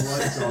 I've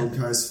followed Gold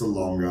Coast for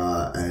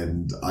longer,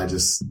 and I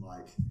just,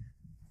 like...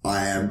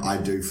 I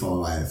do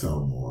follow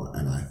AFL more,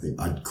 and I think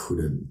I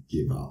couldn't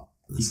give up.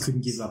 You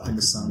couldn't give up on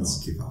the Suns.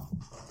 Not give up.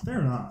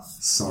 Fair enough.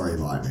 Sorry,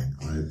 Lightning.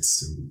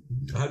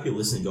 I hope you're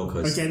listening, Gold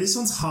Coast. Okay, this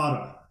one's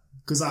harder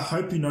because I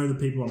hope you know the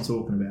people I'm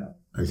talking about.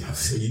 Okay.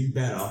 So you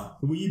better.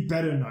 Well, you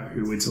better know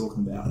who we're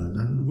talking about. I don't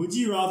know. Would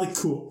you rather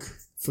cook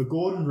for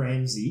Gordon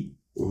Ramsay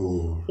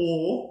Ooh.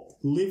 or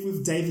live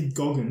with David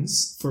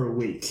Goggins for a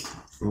week?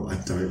 Oh, I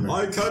don't know.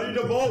 I cut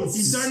the balls.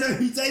 You don't know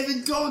who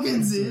David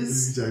Goggins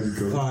is? David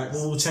Goggins. Alright,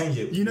 well, we'll change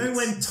it. You know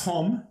when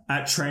Tom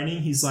at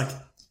training, he's like,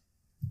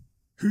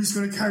 who's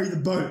going to carry the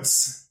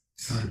boats?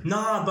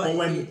 Nah, but Or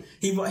when-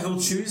 he'll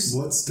choose.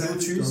 What's David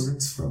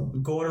Goggins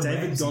from? Gordon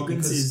David Ramsay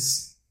Goggins because-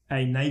 is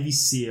a Navy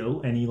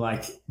SEAL and he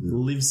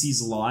lives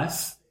his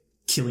life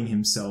killing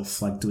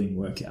himself, like doing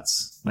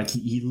workouts. Like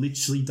he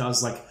literally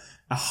does like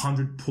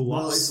 100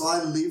 pull-ups. Well,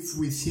 if I live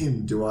with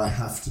him, do I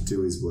have to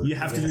do his work? You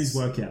have to do his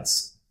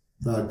workouts.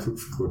 No, I'd cook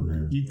for Gordon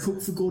Ramsay. You'd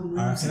cook for Gordon I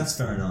Ramsay. reckon that's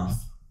fair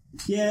enough.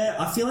 Yeah,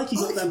 I feel like you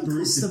got I that can cook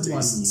barista a blood in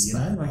decent you, you know?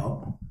 spag Like,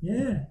 bowl.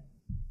 yeah.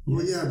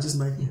 Well, yeah, just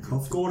making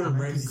coffee. Gordon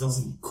Ramsay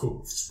doesn't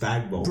cook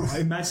spag bowls. Bro,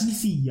 imagine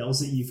if he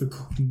yells at you for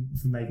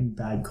making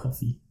bad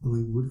coffee. Well,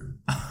 he wouldn't.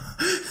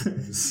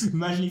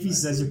 Imagine if he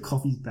says your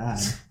coffee's bad.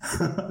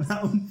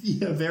 That would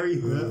be a very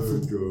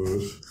hurtful. Oh,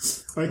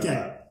 gosh.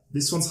 Okay,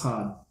 this one's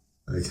hard.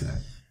 Okay.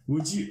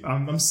 Would you...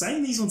 I'm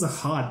saying these ones are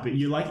hard, but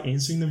you're like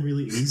answering them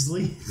really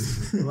easily.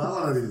 Well, that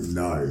one I didn't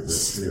know,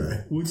 but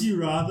anyway. Would you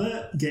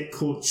rather get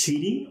caught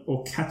cheating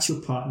or catch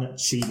your partner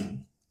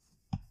cheating?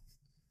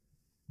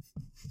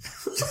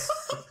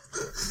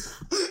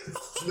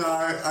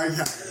 No,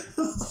 okay.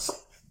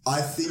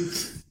 I think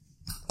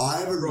I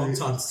have a Wrong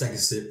time to take a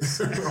sip.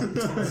 Wrong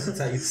time to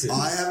take a sip.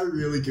 I have a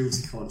really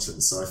guilty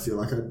conscience, so I feel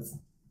like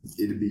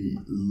it'd be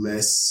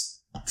less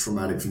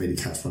traumatic for me to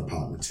catch my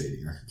partner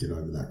cheating. I could get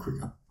over that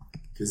quicker.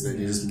 Because then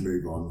you just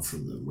move on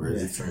from them.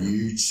 Whereas if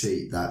you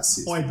cheat, that's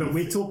it. Wait, but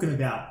we're talking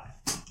about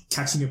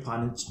catching your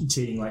partner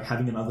cheating, like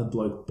having another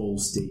bloke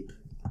balls deep.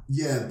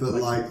 Yeah, but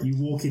like You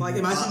walk in... Like,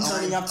 imagine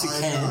turning up to I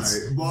cans.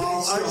 know.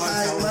 Well,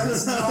 okay,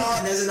 let's not.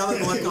 And there's another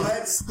bloke on.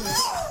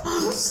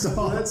 Let's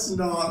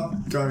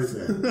not go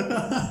there.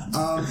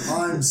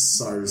 I'm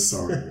so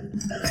sorry.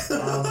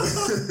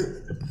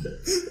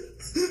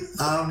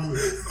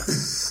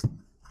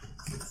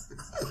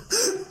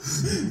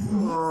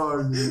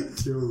 Oh, you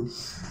killed.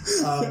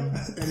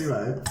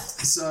 Anyway,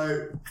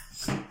 so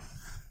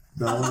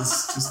no one's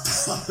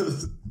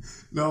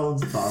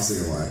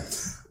passing away.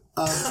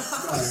 No,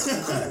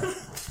 okay.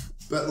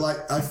 But like,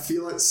 I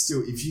feel like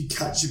still, if you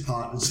catch your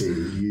partner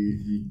cheating,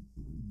 you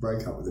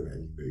break up with them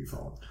and you move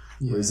on.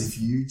 Yeah. Whereas if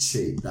you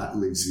cheat, that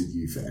lives with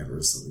you forever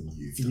as something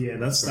you've done. Yeah,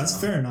 that's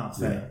fair enough.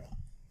 Yeah.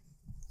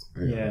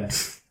 Yeah.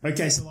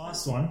 Okay, so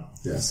last one.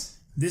 Yes.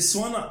 This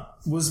one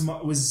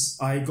was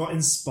I got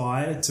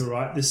inspired to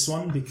write this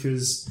one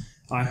because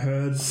I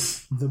heard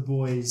the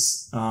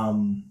boys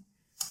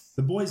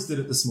did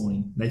it this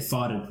morning. They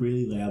farted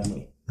really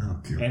loudly. Oh,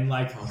 God. And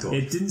like God.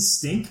 it didn't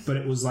stink, but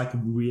it was like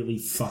really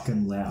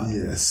fucking loud.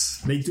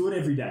 Yes. They do it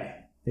every day.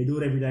 I do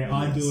it,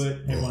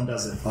 everyone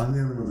does it. I'm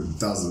the only one that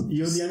doesn't.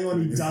 You're the only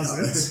one who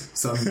doesn't.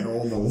 So I'm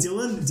normal.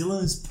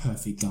 Dylan is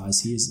perfect,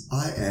 guys.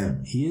 I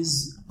am. He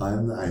is I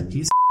am the angel.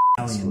 He's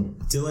Alien.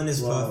 Dylan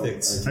is Well,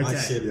 perfect. okay. I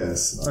ship.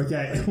 Yes.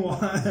 Okay,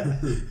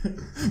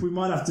 we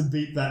might have to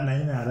beep that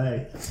name out,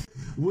 eh?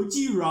 Would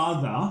you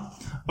rather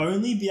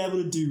only be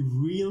able to do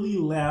really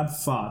loud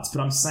farts,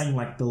 but I'm saying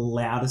like the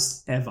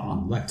loudest ever,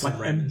 Like Tom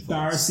Raymond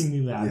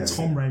embarrassingly loud, Yeah,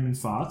 Tom Raymond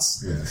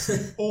farts, Yeah.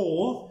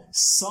 or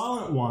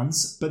silent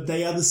ones, but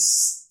they are the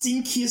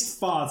stinkiest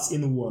farts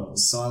in the world?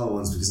 Silent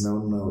ones because no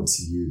one will know it's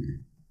you.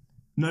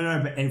 No,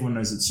 but everyone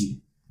knows it's you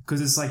because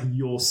it's like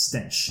your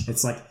stench.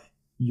 It's like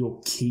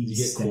your key You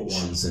get stench.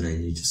 caught once and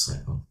then you just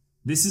like, oh.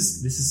 This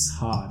is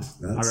hard.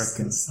 I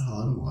reckon. That's the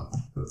harder one.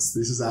 This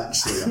is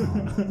actually a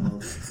hard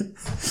one.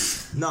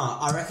 No,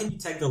 I reckon you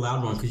take the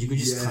loud one because you could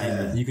just claim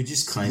it. You could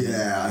just claim it.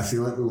 Yeah, I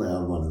feel like the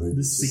loud one.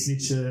 The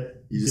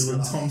signature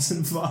Dylan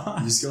Thompson fart.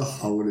 You just gotta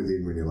hold it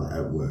in when you're like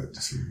at work.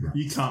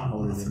 You can't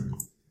hold it in.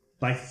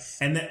 Like,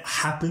 and that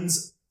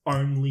happens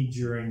only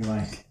during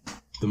like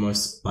The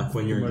most, like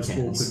when the you're in most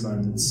Cairns. awkward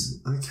moments.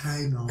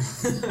 Okay, no.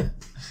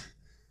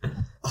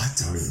 I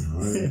don't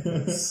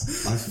know.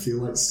 I feel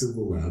like still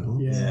the loud one.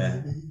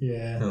 Yeah, The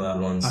yeah.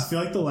 loud ones. I feel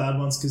like the loud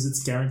ones because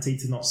it's guaranteed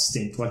to not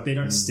stink. Like they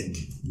don't stink.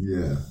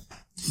 Yeah.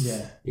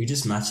 Yeah. You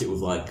just match it with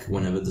like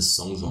whenever the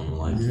song's on,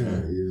 like you Yeah,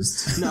 know. you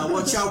just... Now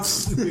watch out,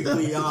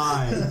 quickly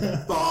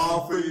I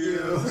fall for you.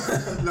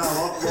 No,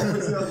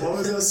 what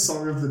was our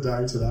song of the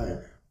day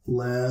today?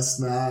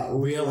 Last night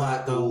We're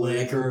like the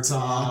liquor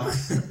talk.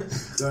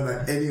 Don't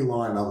know any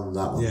line other than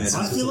that one. Yeah,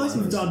 I feel like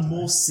we've done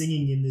more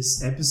singing in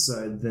this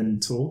episode than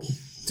talking.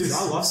 Dude,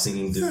 I love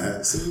singing, dude.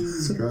 Yeah, singing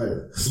is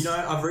great. You know,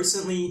 I've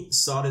recently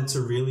started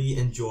to really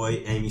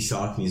enjoy Amy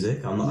Shark music.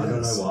 I don't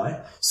know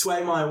why.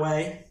 Sway My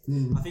Way.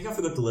 I think I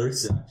forgot the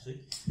lyrics to it,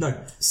 actually.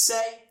 No.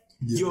 Say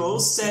you'll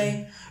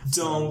stay.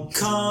 Don't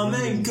come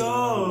and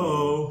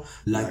go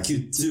like you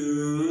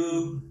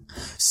do.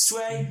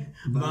 Sway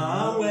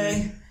my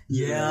way.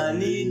 Yeah, I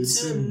need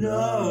to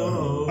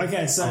know.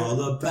 Okay, so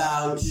all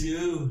about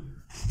you.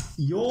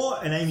 you're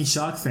an Amy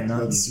Shark fan,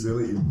 aren't That's you?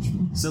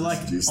 really So, like,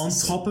 introduced on the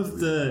top song. of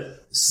the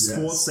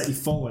sports that you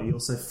follow, you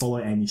also follow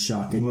Amy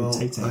Shark, and you're a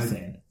Tay-Tay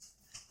fan.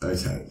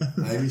 Okay.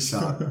 Amy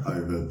Shark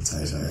over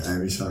Tay-Tay.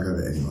 Amy Shark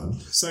over anyone.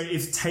 So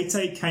if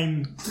Tay-Tay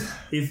came,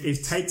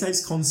 if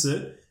Tay-Tay's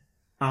concert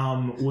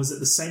was at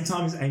the same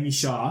time as Amy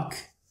Shark,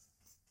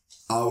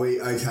 Are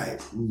we okay?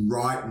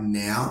 Right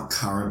now,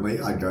 currently,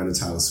 I'd go to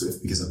Taylor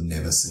Swift because I've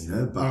never seen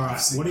her, but alright,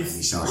 I've seen what if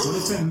Amy Shark.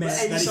 it meant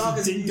Amy that Shark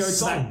if is you a didn't new go to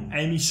song. that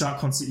Amy Shark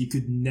concert, you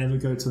could never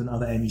go to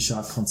another Amy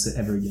Shark concert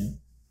ever again?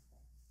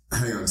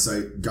 Hang on,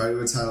 so go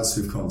to a Taylor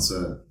Swift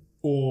concert.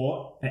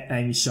 Or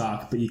Amy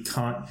Shark, but you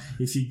can't.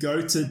 If you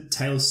go to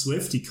Taylor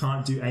Swift, you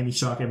can't do Amy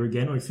Shark ever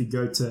again. Or if you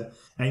go to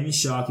Amy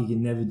Shark, you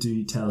can never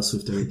do Taylor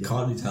Swift ever again.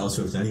 Can't do Taylor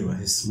Swift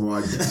anyways. Well,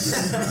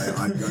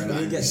 I'd go to You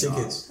Amy get Shark.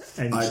 tickets.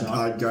 Amy Shark.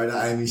 I'd go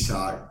to Amy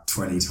Shark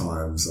 20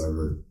 times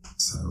over a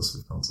Taylor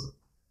Swift concert.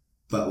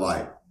 But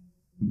like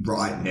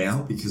right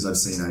now, because I've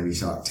seen Amy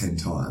Shark 10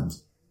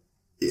 times.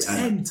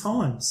 10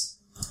 times.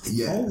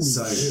 Yeah, Holy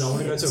so shit. I want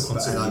to go to a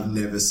concert. and I've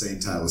never seen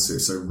Taylor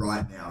Swift. So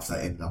right now, if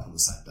they ended up on the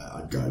same day,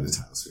 I'd go to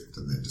Taylor Swift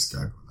and then just go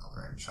to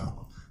another Amy Shark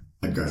one.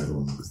 I'd go to the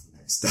one that was the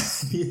next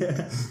day.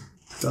 Yeah.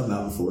 Done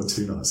that before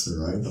 2 nights in a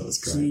row. That was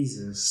great.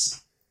 Jesus.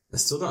 I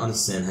still don't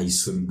understand how you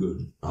swim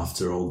good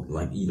after all.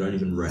 Like you don't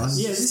even rest.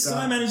 Yeah, this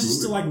guy manages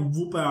to like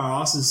whoop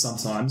our asses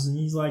sometimes, and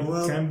he's like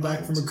came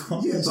back from a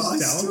concert. Yeah, but I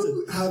just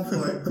talented. still have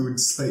like good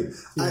sleep.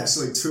 Yeah.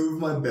 Actually, 2 of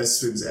my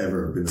best swims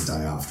ever have been the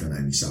day after an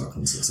Amy Shark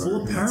concert. So I Well,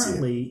 reckon that's it.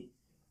 apparently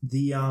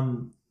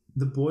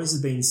the boys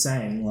have been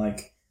saying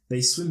like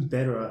they swim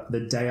better the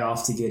day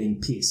after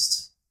getting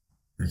pissed.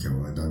 Okay,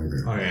 well, I don't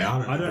agree. Oh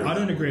yeah, I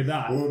don't agree with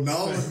that. Well,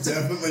 Nolan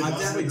definitely I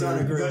definitely don't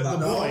agree with that.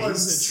 The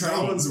boys are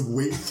training. Nolan's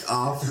week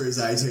after his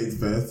 18th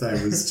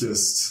birthday was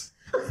just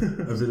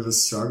a bit of a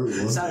struggle,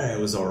 wasn't it?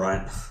 Saturday was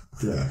alright.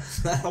 Yeah.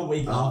 A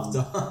week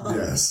after.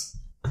 Yes.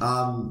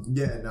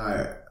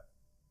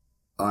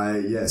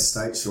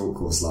 State short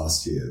course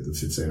last year, the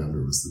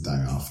 1500 was the day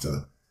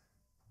after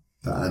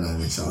the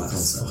Amy Shark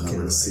concert. And I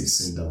went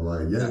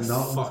 16AA. Yeah, That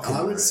no, fucking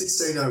I went race.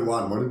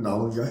 1601. What did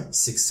Nolan go?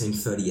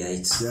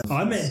 1638. Yeah.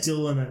 I met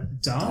Dylan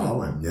at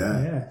Darwin. Darwin,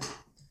 yeah. Yeah.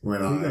 When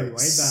We go way I back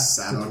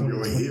sat to on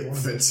your hip 2021,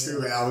 for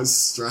yeah. 2 hours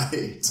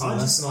straight. I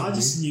that's not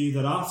just knew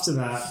that after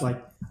that,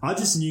 like, I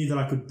just knew that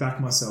I could back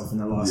myself in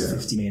the last Yeah.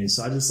 50 meters.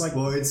 So I just like,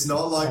 Well, it's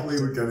not like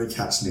we were going to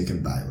catch Nick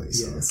and Bailey,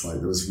 so Yeah. it's like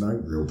there was no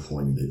real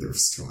point in either of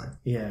us trying.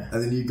 yeah.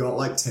 And then you got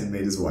like 10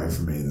 metres away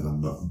from me, and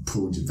then I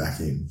pulled you back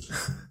in,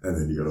 and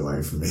then you got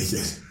away from me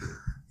again.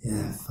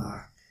 Yeah,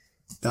 fuck.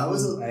 That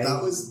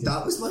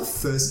was my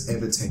first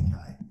ever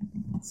 10K.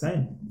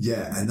 Same.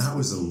 Yeah, and that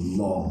was a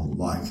long,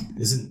 like,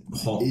 Isn't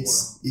hot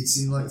it's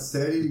in like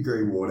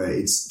 30-degree water.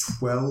 It's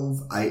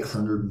 12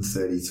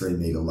 833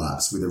 metre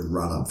laps with a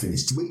run-up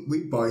finish.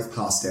 We both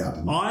passed out.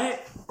 Didn't we? I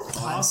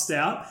passed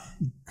out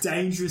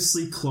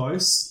dangerously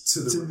close to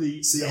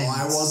the See, ends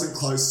I wasn't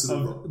close to the...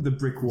 of the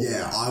brick wall.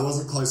 Yeah, I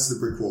wasn't close to the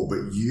brick wall,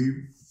 but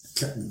you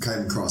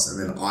came across, and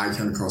then I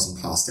came across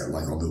and passed out,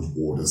 like, on the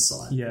water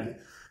side. Yeah.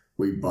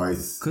 We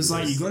both... Because,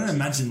 like, you got to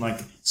imagine, like,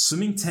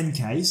 swimming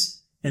 10Ks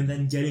and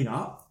then getting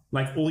up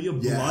Like all your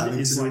blood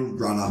is to like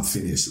run up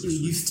finish. It was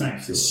you faint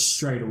ridiculous.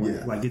 straight away.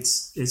 Yeah. Like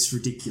it's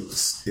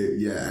ridiculous.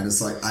 And it's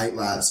like 8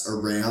 laps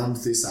around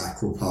this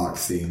aqua park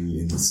thing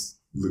in this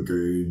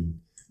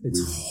lagoon It's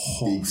with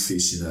hot. big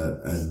fish in it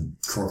and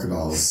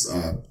crocodiles.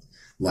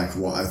 Like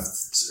what?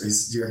 Do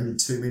you reckon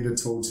 2 meter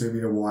tall, 2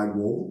 meter wide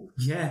wall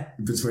Yeah,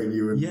 between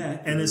you and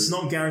and it's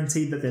not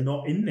guaranteed that they're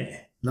not in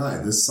there. No,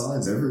 there's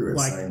signs everywhere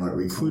Like saying like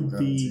we could can't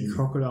be guarantee.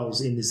 crocodiles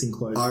in this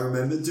enclosure. I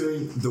remember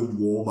doing the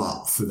warm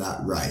up for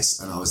that race,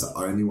 and I was the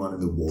only one in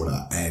the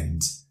water,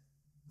 and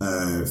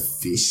a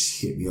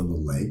fish hit me on the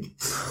leg,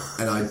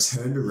 and I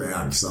turned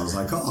around because I was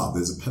like, oh,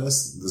 there's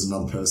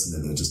another person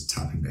there, they're just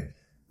tapping me.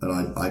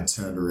 And I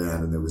turned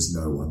around and there was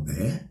no one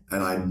there,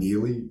 and I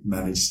nearly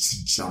managed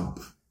to jump.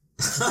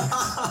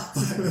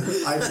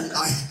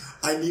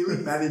 I nearly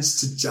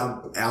managed to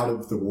jump out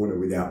of the water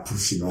without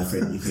pushing off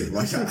anything.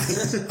 Like I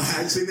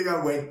actually think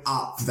I went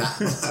up that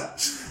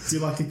much. Do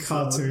like a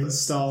cartoon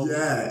style.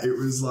 Yeah, it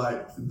was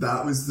like,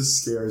 that was the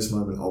scariest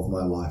moment of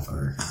my life, I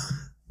reckon,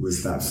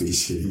 was that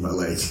fish hitting my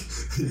leg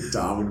in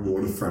Darwin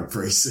Waterfront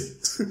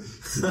Precinct in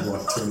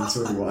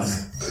 2021.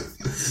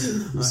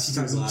 It was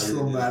a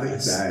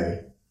traumatic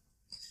day.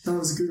 No, it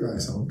was a good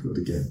race. I want to do it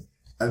again.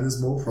 And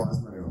there's more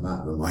prize money on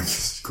that than like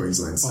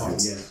Queensland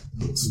States.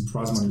 Oh, yeah.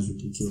 Prize money is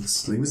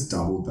ridiculous. I think it was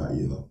doubled that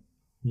year though.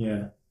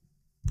 Yeah.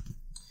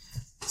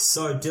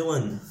 So,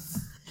 Dylan,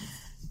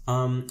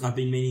 I've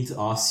been meaning to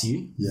ask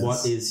you,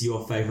 what is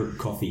your favourite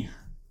coffee?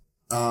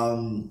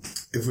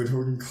 If we're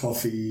talking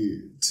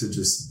coffee to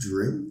just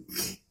drink,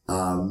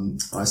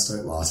 iced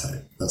oat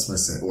latte. That's my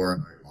set. Or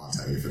an oat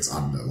latte if it's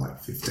under like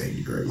 15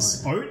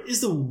 degrees. Oat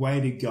is the way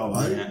to go.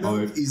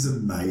 Oat is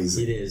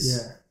amazing. It is.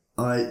 Yeah.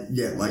 I'm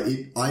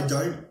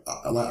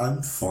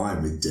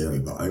fine with dairy,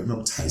 but oat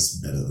milk tastes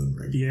better than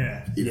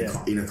regular.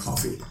 Yeah. In a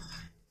coffee.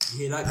 You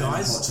hear that,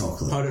 guys? Hot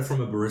chocolate. Heard it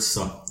from a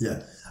barista.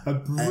 Yeah. A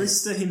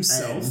barista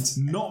himself,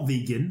 not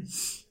vegan.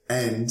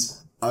 And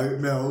oat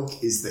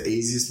milk is the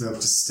easiest milk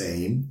to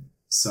steam.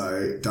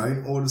 So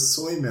don't order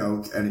soy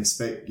milk and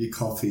expect your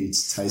coffee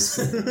to taste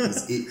good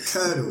because it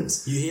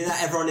curdles. You hear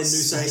that, everyone in New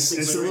South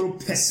It's a little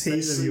pet peeve of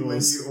Especially when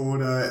yours. you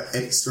order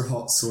extra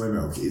hot soy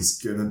milk, it's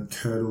gonna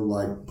curdle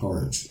like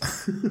porridge.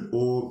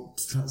 Or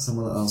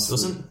someone else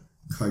Doesn't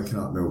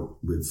coconut milk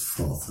with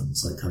froth, and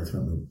it's like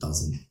coconut milk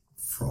doesn't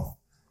froth.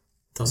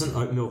 Doesn't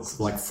oat milk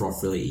like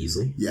froth really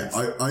easily? Yeah,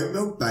 oat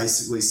milk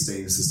basically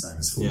steams the same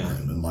as full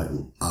cream, and like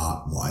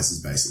wise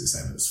is basically the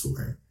same as full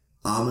cream.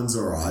 Almonds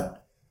alright.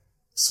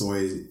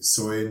 Soy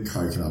and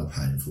coconut are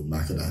painful.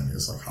 Macadamia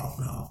is like half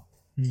and half.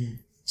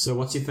 So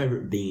what's your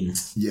favourite bean?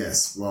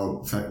 Yes,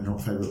 well,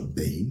 not favourite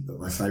bean, but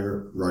my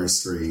favourite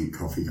roastery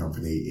coffee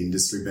company,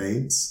 Industry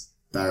Beans.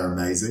 They're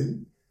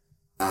amazing.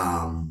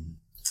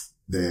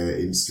 Their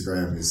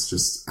Instagram is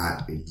just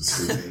at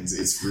Industry Beans.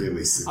 It's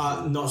really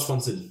simple. Not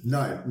sponsored.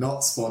 No,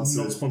 not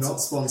sponsored. Not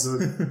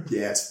sponsored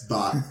yet,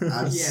 but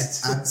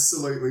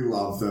absolutely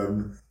love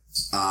them.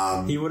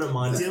 He wouldn't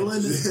mind.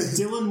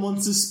 Dylan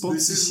wants a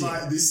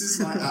sponsorship. This is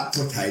my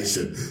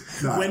application.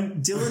 No.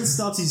 When Dylan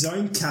starts his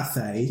own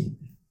cafe,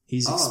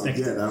 he's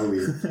expected. Yeah, that'll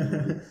be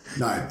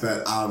no,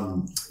 but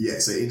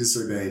so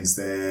Industry Beans,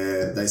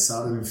 they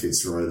started in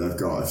Fitzroy. They've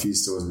got a few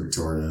stores in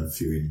Victoria, a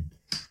few in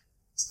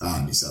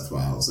New South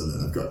Wales, and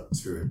then they've got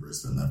 2 in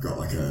Brisbane. They've got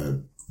like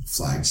a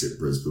flagship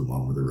Brisbane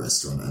one with a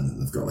restaurant, and then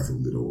they've got like a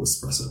little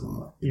espresso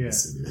bar.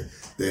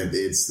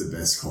 It's the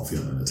best coffee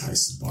I've ever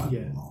tasted by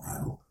a mile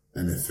ale.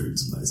 And their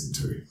food's amazing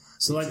too.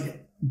 So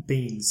like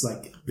beans.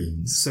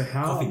 So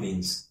Coffee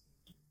beans.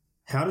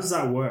 How does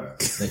that work?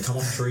 They come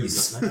off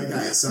trees, don't they?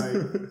 Okay, so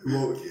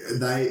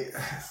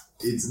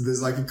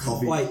there's like a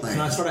coffee. Wait, plant.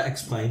 can I try to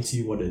explain to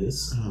you what it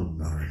is? Oh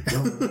no!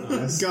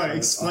 Go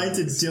explain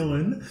to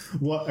Dylan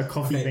what a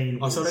coffee bean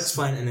is. I'll try to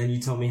explain, and then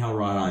you tell me how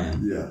right I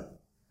am. Yeah.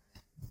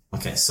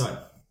 Okay,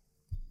 so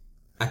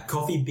a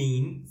coffee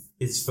bean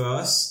is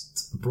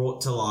first brought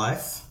to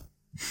life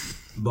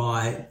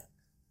by.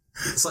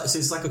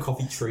 It's like a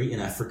coffee tree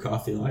in Africa, I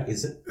feel like,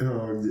 is it?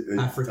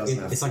 Africa.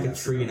 It's like a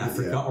tree in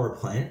Africa or a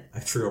plant. A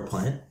tree or a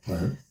plant.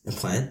 A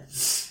plant.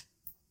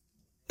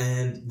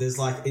 And there's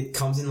like, it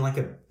comes in like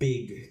a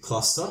big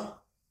cluster,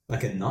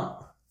 like a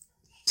nut.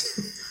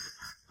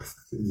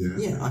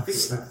 Yeah, I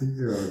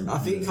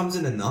think it comes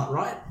in a nut,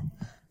 right?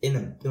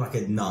 In like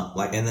a nut,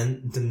 like, and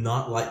then the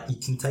nut, like, you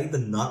can take the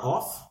nut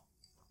off.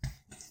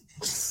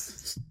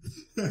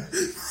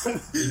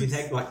 You can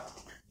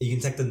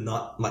take the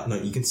nut,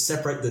 you can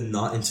separate the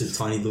nut into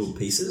tiny little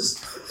pieces.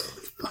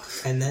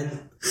 And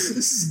then...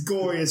 This is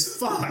gory as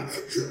fuck.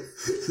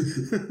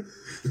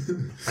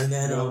 And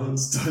then... No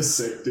one's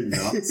dissecting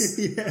nuts.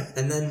 Yeah.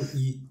 And then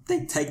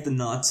they take the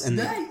nuts and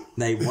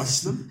they wash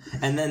them.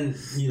 And then,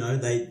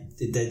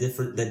 they're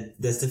different.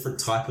 There's different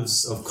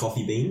types of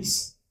coffee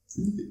beans.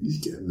 You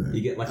get there.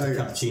 You get like a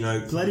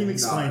cappuccino. Let him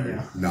explain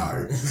now.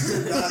 No.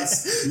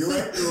 You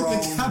went wrong.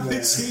 The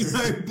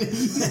cappuccino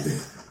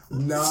bean.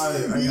 No.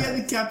 You get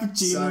the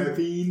cappuccino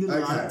bean, the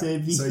latte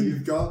bean. So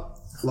you've got,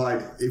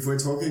 like, if we're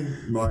talking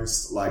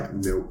most, like,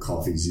 milk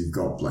coffees, you've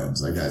got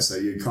blends, okay? So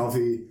your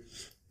coffee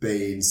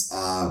beans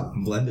are...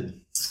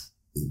 Blended.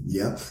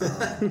 Yep.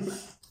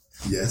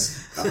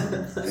 Yes.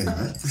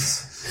 Anyway.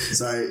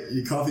 So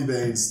your coffee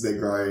beans, they're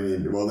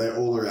grown they're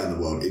all around the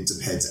world. It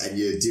depends. And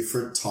your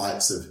different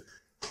types of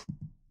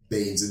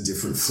beans and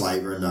different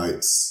flavour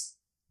notes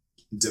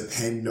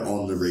depend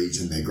on the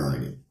region they're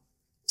grown in.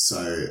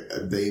 So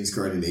beans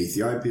grown in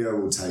Ethiopia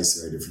will taste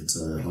very different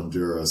to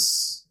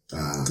Honduras.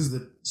 Because of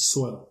the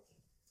soil.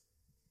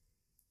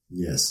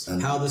 Yes.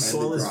 How the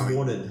soil is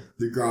watered.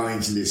 The growing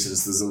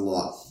conditions, there's a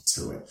lot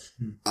to it.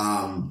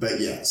 But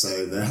yeah,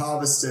 so they're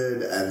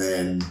harvested and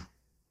then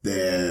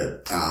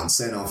they're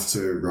sent off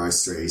to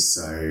roasteries.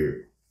 So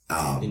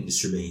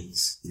industry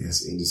beans.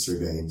 Yes, industry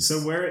beans. So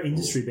where are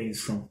industry beans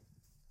from?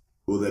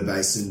 Well, they're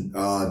based in...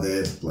 I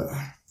don't know.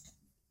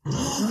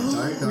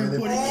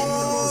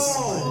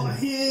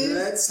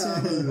 Let's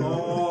have a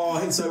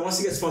look. So he wants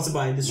to get sponsored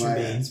by industry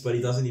beans, but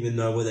he doesn't even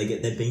know where they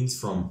get their beans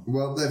from.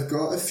 Well, they've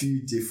got a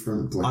few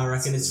different blends. I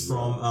reckon it's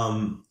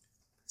from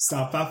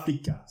South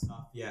Africa.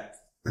 Yeah.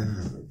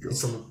 Oh, God.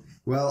 It's from...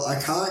 Well, I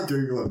can't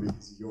Google it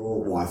because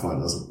your Wi-Fi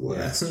doesn't work.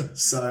 Yeah.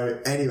 So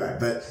anyway,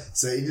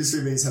 so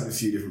industry beans have a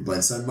few different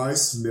blends. So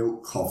most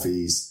milk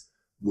coffees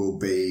will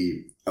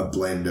be a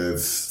blend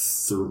of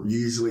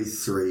usually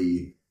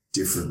 3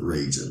 different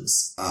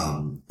regions,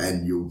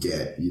 and you'll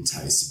get your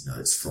tasting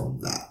notes from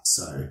that.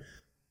 So,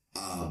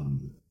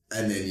 and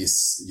then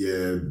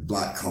your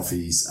black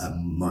coffees at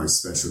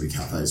most specialty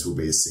cafes will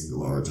be a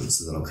single origin,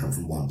 so that'll come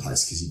from one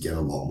place because you get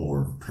a lot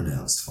more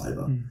pronounced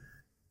flavour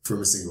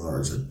from a single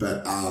origin.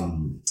 But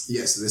so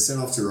they're sent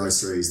off to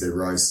roasteries, they're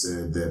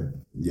roasted, they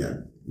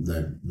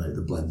make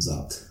the blends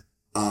up.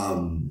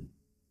 And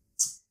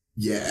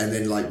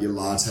then like your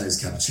lattes,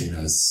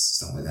 cappuccinos,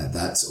 stuff like that,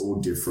 that's all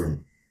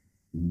different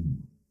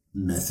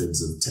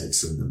methods of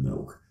texturing the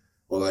milk.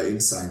 Although in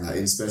saying that,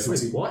 in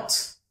specialty... Wait,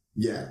 what?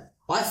 Yeah.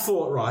 I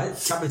thought,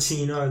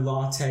 cappuccino,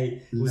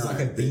 latte was like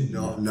a bean.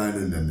 No.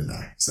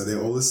 So they're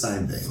all the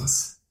same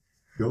beans.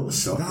 You're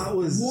shocked.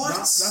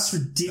 That's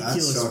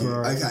ridiculous,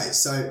 bro. Okay,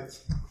 so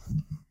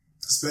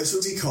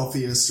specialty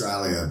coffee in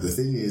Australia, the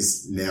thing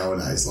is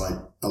nowadays, like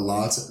a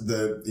latte,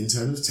 in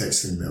terms of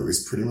texturing milk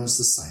is pretty much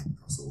the same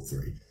across all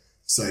 3.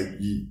 So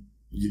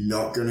you're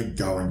not going to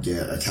go and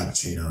get a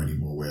cappuccino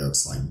anymore where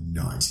it's like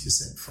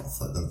 90%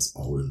 froth. Like that's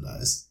olden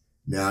days.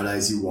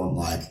 Nowadays you want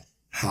like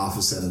half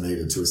a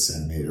centimetre to a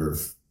centimetre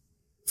of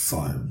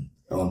foam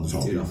on the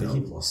top of your milk. Dude, I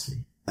think you've lost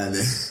me. And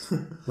then,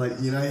 like,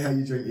 you know how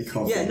you drink your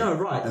coffee? Yeah, no,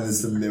 right. And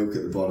there's the milk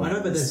at the bottom. I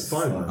know, but there's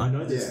foam. I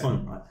know there's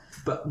foam, right?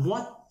 But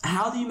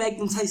how do you make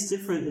them taste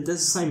different if there's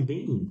the same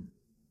bean?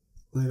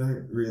 They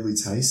don't really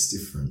taste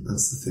different.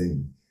 That's the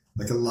thing.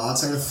 Like a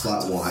latte and a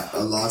flat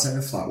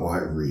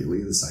white are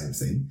really the same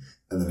thing.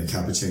 And then a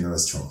cappuccino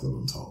has chocolate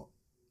on top.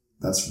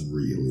 That's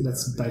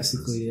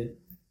basically it.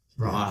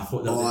 Right, I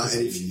thought that was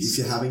if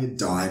you're having a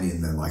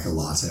dine-in, then like a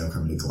latte will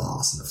come in a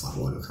glass and a flat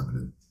white will come in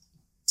a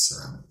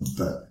ceramic.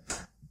 But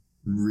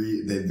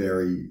they're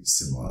very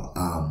similar.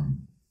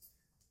 And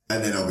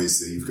then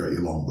obviously you've got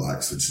your long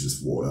blacks, which are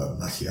just water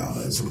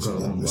macchiatos, which are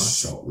the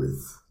shot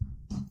with...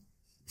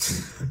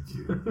 Thank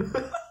you.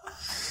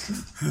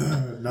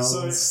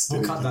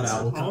 We'll cut that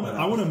out.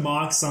 I want to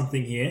mark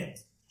something here.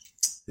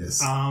 Yes.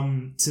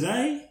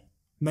 Today,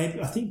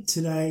 I think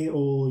today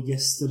or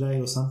yesterday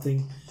or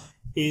something,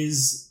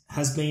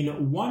 has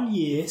been 1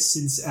 year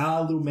since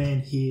our little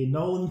man here,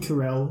 Nolan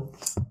Carell,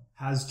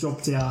 has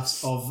dropped out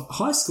of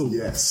high school.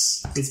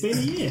 Yes. It's been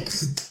a year.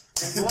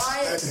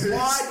 Why did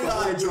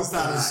I drop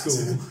out of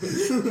school?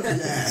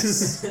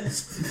 Yes.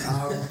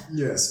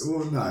 Yes.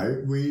 Well,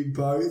 no,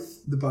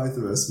 the both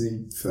of us,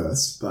 me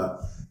first,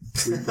 but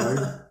we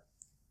both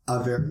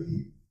are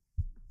very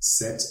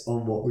set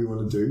on what we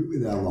want to do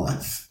with our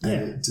life. Yeah,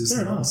 and it does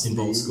not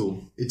involve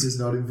school. It does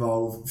not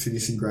involve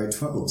finishing grade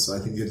 12, so I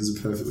think it is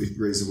a perfectly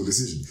reasonable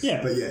decision.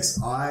 Yeah. But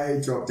yes, I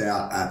dropped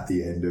out at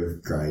the end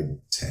of grade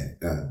 10.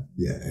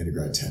 End of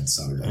grade 10,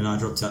 started grade. And I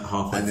dropped out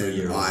halfway and through a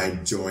year. then I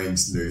joined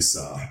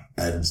Noosa,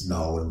 and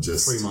Nolan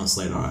just 3 months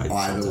later, I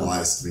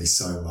idolized me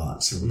so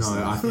much.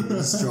 No, I think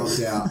he's dropped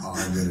out.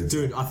 I'm gonna.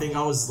 Dude, I think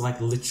I was like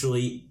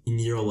literally in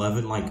year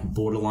 11, like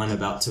borderline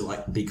about to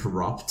like be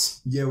corrupt.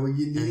 Yeah, well,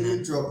 you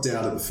nearly dropped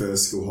out at the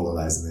first school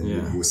holidays, and then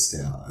you wussed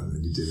out, and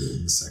then you did it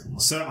in the second one.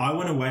 So I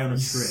went away on a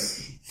trip,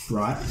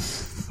 right?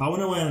 I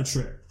went away on a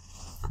trip.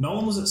 No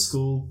one was at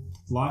school.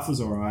 Life was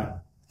alright.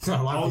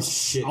 I was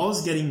shit. I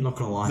was getting not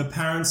gonna lie. The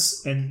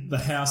parents and the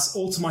house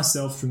all to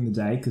myself during the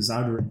day because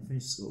I'd already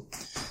finished school.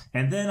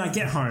 And then I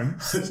get home,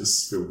 I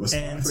just spilled my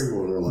and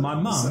water my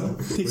mum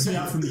picks me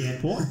up from the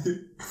airport.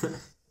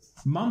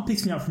 Mum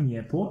picks me up from the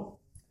airport,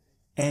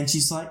 and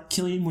she's like,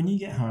 "Killian, when you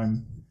get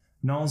home,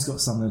 Nolan's got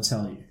something to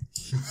tell you."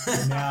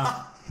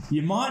 Now,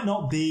 you might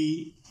not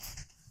be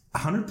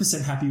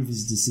 100% happy with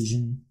his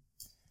decision,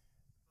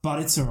 but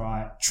it's all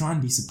right. Try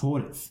and be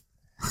supportive.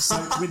 So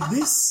with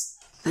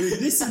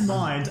this in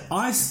mind,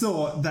 I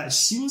thought that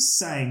she was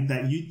saying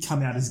that you'd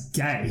come out as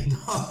gay.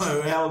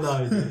 No, hell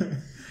no, dude.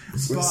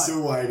 We're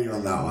still waiting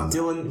on that one.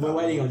 Dylan, we're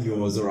waiting on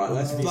yours, all right?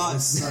 Let's be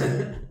honest.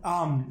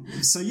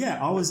 So yeah,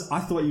 I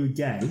thought you were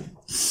gay.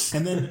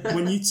 And then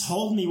when you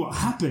told me what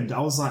happened, I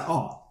was like,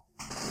 oh,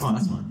 Oh,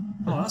 that's fine.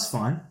 Oh, that's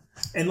fine.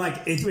 And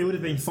like, it would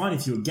have been fine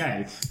if you were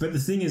gay. But the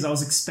thing is, I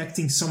was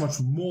expecting so much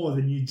more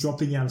than you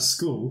dropping out of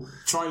school.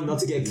 Trying not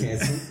to get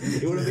cancelled.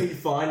 It would have been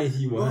fine if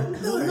you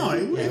weren't. No,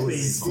 it would have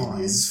been fine.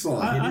 It is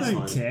fine. I It is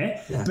don't fine.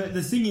 care. Yeah. But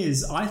the thing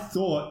is, I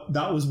thought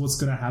that was what's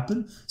going to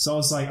happen. So I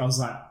was like,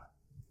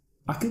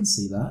 I can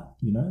see that,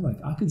 you know? Like,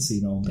 I can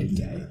see Nolan being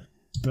gay.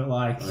 But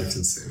like... I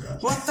can see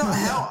that. What the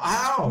hell?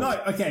 How? No,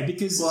 okay,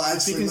 because... Well,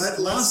 actually, because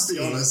let's be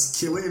year- honest.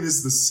 Killian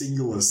is the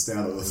singlest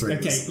out of the three.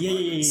 Okay, of us.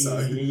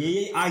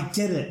 yeah, I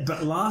get it.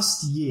 But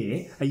last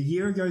year, a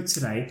year ago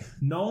today,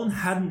 Nolan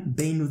hadn't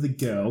been with a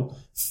girl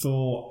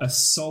for a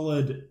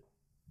solid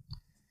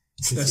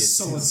 5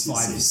 or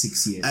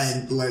 6 years.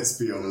 And let's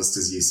be honest,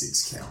 does year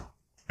 6 count?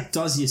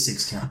 Does year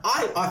 6 count?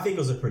 I think it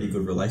was a pretty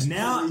good relationship.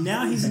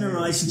 Now he's in a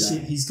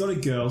relationship, Yeah. he's got a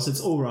girl, so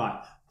it's alright.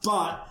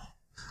 But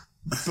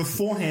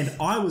beforehand,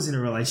 I was in a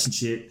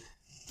relationship.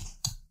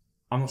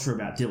 I'm not sure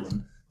about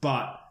Dylan,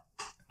 but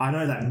I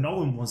know that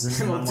Nolan wasn't.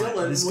 And I'm like,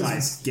 this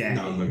guy's gay.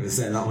 No, I'm not going to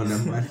say that one,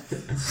 never mind.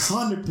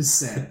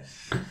 100%.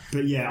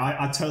 But yeah,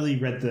 I totally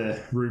read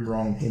the room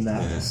wrong in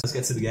that. Yeah. Let's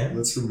get to the game.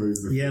 Let's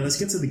remove the... Yeah, let's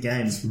get to the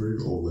game. Let's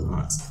remove all the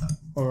notes.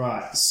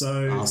 Alright,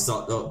 so... I'll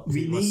start.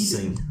 we let's need...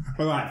 sing.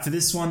 Alright, for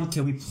this one,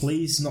 can we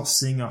please not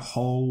sing a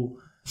whole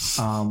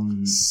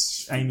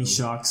Amy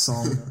Shark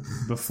song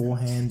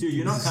beforehand? Dude,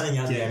 you're not cutting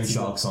out the Yeah. Amy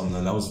Shark song,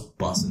 though. That was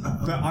busting.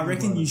 But I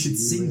reckon you should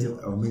sing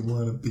Dylan. Only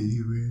wanna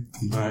be with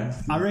you. Alright.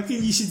 I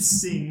reckon you should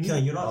sing Okay,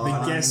 you're not...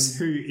 the Guess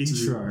Who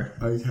intro.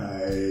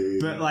 Okay.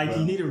 But like, well,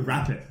 you need to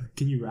rap it.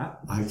 Can you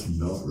rap? I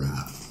cannot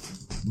rap.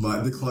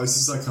 The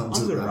closest I come I'm to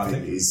good at rapping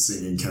rapping. is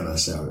singing Can I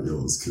Shout at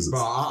Yours? Because Bro,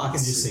 I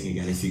can just sing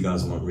again if you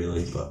guys want,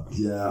 really, but...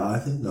 Yeah, I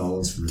think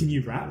Nolan's really Can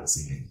you good rap? at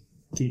singing.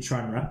 Can you try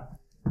and rap?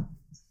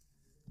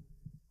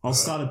 I'll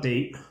start a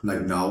beat.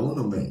 Like Nolan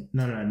or me?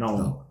 No, Nolan.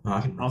 No.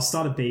 I can... I'll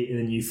start a beat and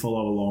then you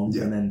follow along,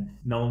 Yeah. and then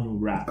Nolan will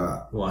rap.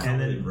 Alright. Well, I can't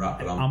And really then rap,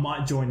 but I I'm...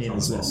 might join in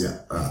as well. Yeah,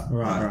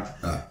 alright.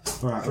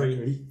 Alright. 3,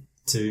 Ready?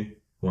 2,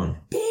 1.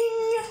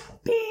 Bing,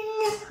 bing,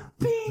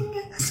 bing.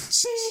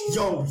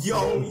 Yo,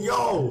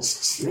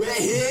 we're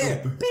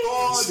here.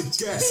 God,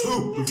 guess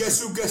who?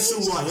 Guess who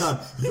I am?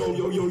 Yo.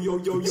 Guess who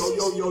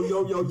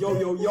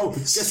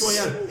I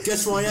am?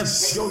 Guess who I am?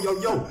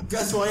 Yo.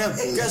 Guess who I am?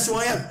 Guess who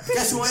I am?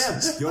 Guess who I am?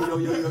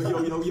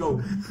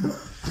 Yo.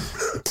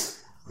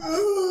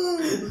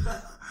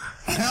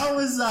 How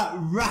was that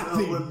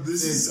rapping? Nolan,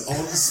 this is on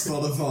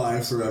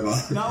Spotify forever.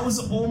 That was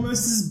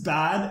almost as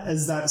bad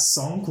as that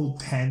song called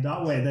Panda,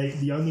 where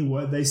the only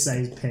word they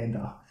say is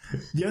panda.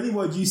 The only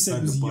word you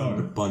said was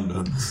yo.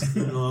 Bunda.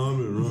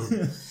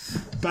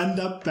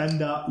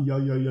 Banda, yo.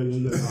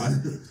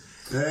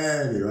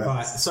 Anyway.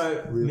 Right,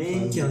 so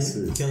me and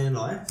Killian and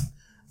I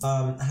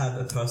have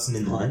a person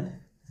in line.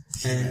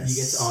 And you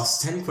get to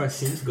ask 10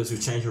 questions because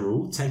we've changed the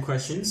rule. 10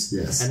 questions.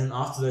 Yes. And then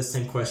after those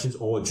 10 questions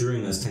or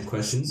during those 10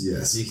 questions,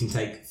 Yes. you can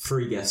take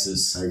 3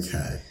 guesses.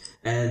 Okay.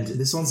 And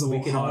This one's a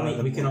lot harder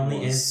than we can what it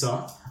only was.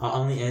 answer. Our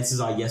only answers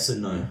are yes or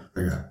no.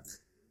 Okay.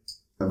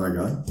 Am I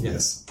going?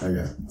 Yes.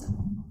 Okay.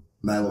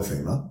 Male or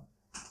female?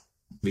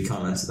 We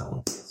can't answer that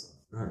one.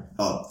 No.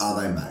 Oh,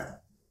 are they male?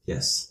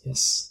 Yes.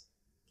 Yes.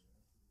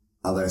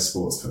 Are they a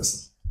sports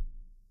person?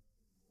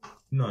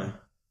 No.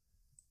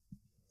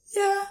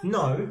 Yeah.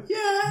 No.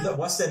 Yeah. No,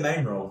 what's their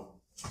main role?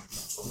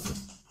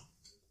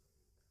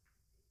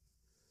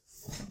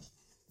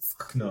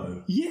 Fuck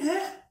no.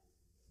 Yeah.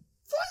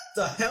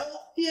 The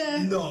hell?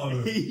 Yeah.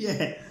 No.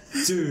 Yeah.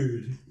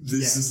 Dude.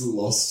 This is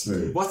lost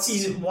me. What's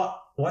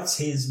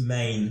his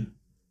main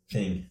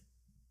thing?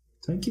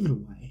 Don't give it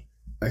away.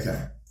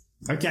 Okay.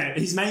 Okay,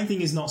 his main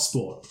thing is not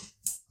sport.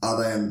 Are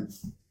they an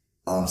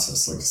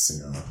artist, like a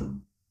singer?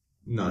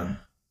 No.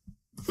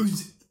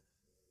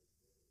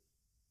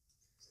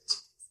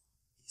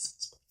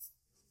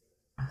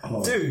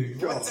 Oh,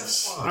 Dude, what the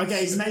gosh. fuck?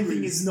 Okay, his main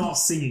thing is not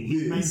singing.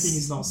 His main Yes. thing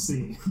is not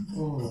singing.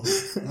 Oh,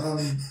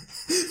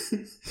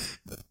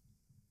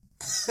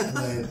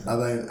 are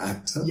they an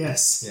actor?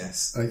 Yes.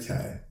 Yes.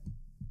 Okay.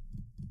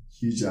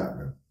 Hugh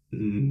Jackman.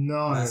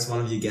 No. That's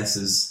one of your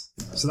guesses.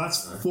 So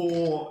that's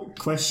 4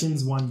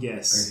 questions, 1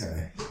 guess.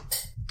 Okay.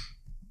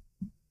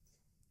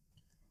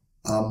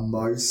 Are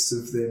most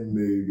of their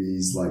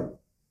movies like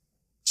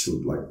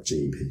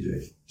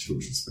GPG,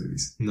 children's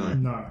movies? No.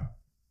 No.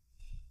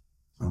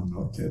 I'm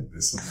not getting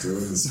this. I'm doing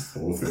this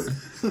forfeit.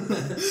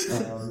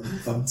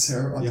 I'm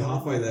terrible. You're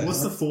halfway there.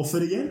 What's the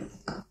forfeit again?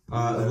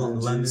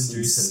 Lemon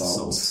juice and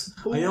salt.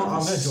 Oh, you know what?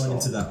 I'm going to join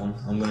into that one.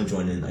 I'm going to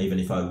join in, even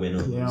if I win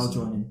or lose. Yeah, I'll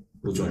join in.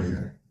 We'll join in.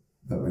 Okay.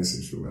 That makes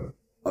me feel better.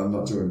 I'm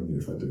not joining you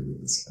if I do win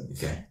this game.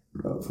 Okay.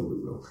 I probably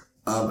will.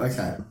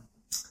 Okay.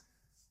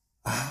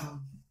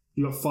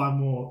 You got 5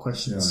 more Yeah,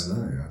 questions. I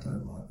know. I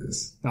don't like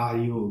this. Ah,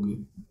 you're all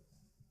good.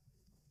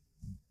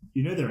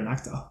 You know they're an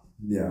actor.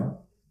 Yeah.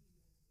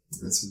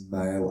 It's a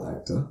male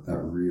actor. That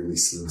really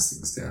slims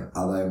things down.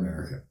 Are they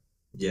American?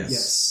 Yes.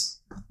 Yes.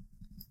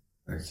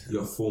 Okay. You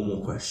got 4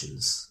 more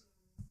questions.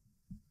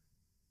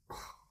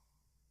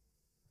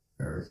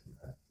 American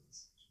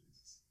actors.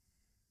 Jesus.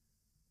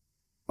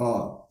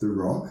 Oh, The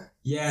Rock?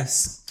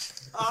 Yes.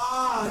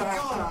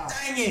 God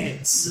dang it!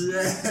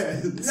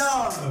 Yes.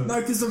 No! No,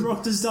 because The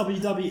Rock does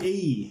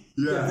WWE.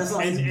 Yeah. That's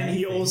not his And main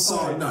he thing. also...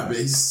 Oh, no, but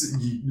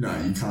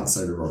you can't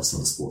say The Rock's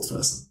not a sports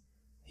person.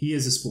 He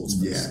is a sports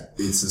person. Yeah,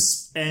 it's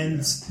a... And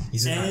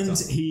He's an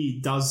actor. he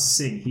does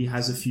sing. He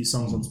has a few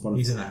songs on Spotify.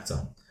 He's an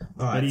actor.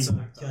 Alright, he's so an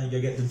actor. can you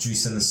go get the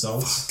juice and the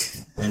salt?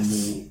 And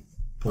we'll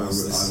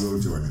pause this. I will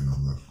join in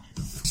on that.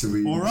 Should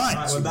we... All right.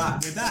 Alright, we're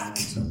back. We're back.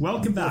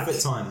 Welcome back.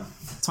 Forfeit time.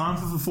 Time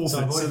for the forfeit. So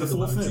I've So already the got the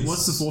lemon forfeit. juice.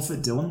 What's the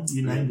forfeit, Dylan?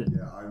 You named it.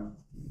 Yeah,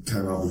 I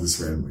came up with this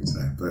randomly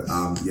today. But,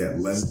 yeah,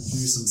 lemon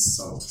juice and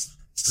salt.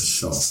 A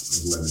shot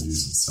of lemon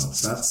juice and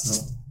salt. That's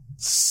not...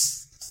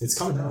 It's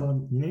coming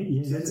down. You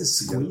need to Get it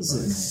squeeze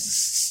together,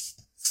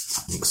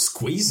 it.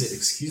 Squeeze it,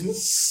 excuse me?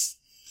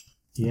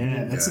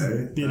 Yeah, that's a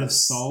Okay, bit of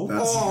salt.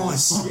 that's- Oh,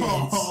 shit.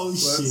 Oh,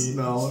 Let's shit.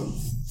 know.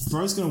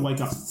 Bro's gonna wake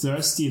up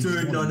thirsty in the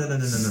Dude, morning.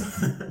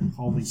 no.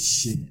 Holy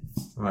shit.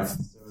 Alright,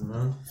 turn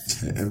around.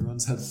 Okay,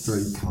 everyone's had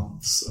 3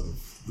 cups of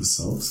the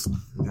salt.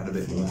 We've had a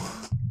bit more.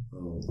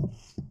 Oh,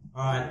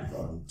 Alright,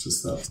 God,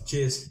 just that.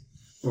 cheers.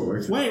 Oh,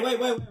 okay. Wait.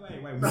 What?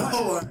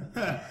 Oh,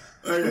 okay.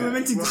 We were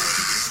meant to...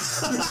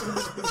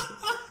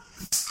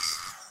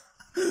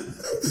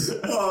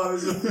 Oh,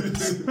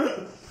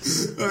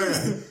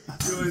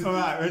 okay. All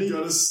right, ready? You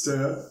gotta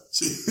stir.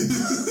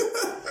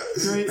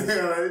 Three. Hang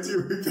on, I need to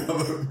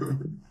recover.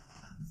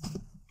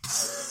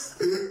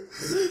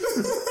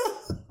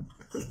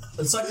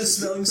 It's like the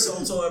smelling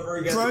salt all over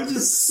again. Bro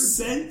just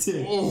sent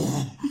it.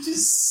 He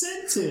just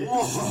sent it.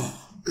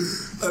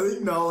 I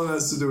think Nolan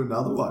has to do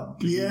another one.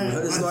 Yeah.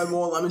 There's no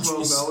more lemon Well,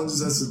 juice. Nolan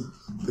just has to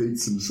beat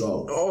some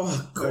salt.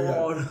 Oh,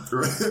 God.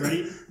 Okay.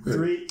 Ready?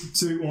 3,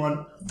 2,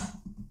 1.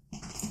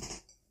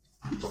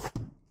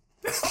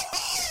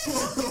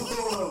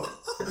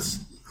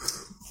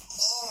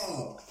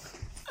 Oh.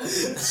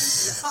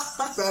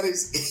 That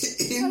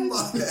is in my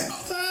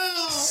mouth.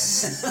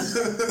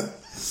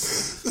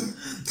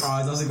 Oh,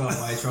 it doesn't go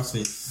away, trust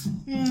me.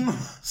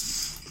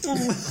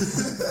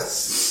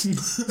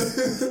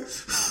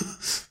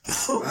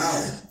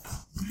 Wow.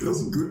 That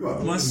was a good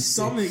one. My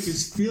stomach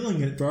is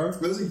feeling it, bro.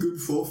 That was a good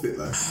forfeit,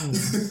 though.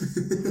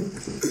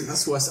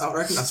 That's worse. I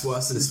reckon that's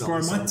worse than the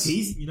Bro, smelling my salt.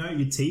 teeth, you know,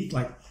 your teeth,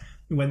 like,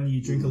 when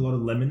you drink a lot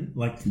of lemon,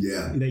 like,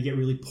 Yeah. they get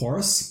really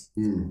porous.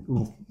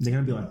 Ooh, they're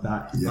going to be like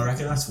that. Yeah. I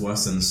reckon that's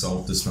worse than the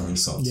salt, the smelling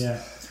salt.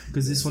 Yeah.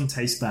 Because this one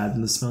tastes bad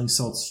and the smelling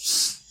salt's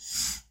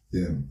just...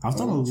 Yeah. I've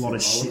done a lot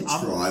of shit. I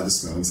want to try the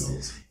smelling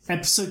salts.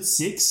 Episode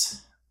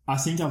 6, I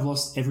think I've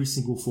lost every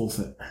single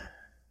forfeit.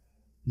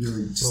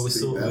 Really just Well,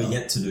 think we're better.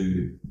 yet to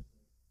do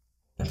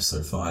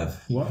episode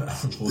 5. What?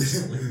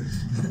 Unfortunately.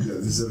 Yeah,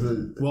 there's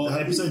Well,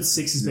 that'd be- episode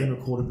 6 is being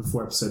recorded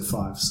before episode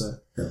 5, so...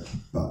 Yeah,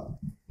 but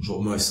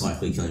Well, most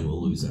likely Killing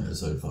will lose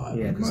episode 5.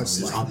 Yeah, because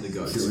most I'm the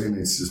ghost. Killian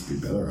needs to just be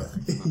better, I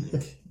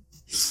think.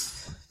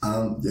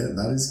 Yeah,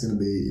 that is going to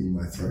be in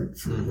my throat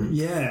for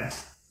Yeah.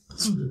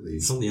 really.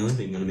 It's not the only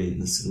thing going to be in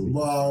this.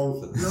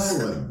 Well,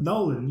 Nolan.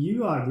 Nolan,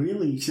 you are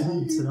really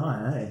on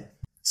tonight, eh?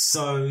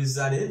 So, is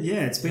that it?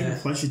 Yeah, it's been a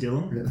pleasure,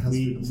 Dylan. It has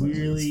We been a pleasure.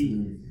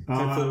 really...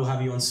 Hopefully we'll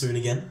have you on soon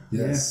again.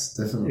 Yes,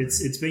 definitely.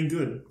 It's been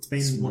good. It's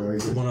been very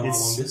good. One of our it's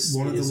longest.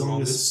 one of It is the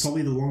longest,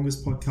 probably the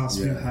longest podcast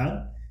Yeah. we've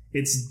had.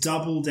 It's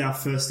doubled our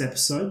first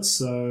episode,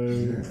 so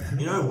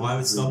You know why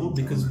it's doubled?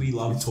 Because we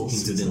love talking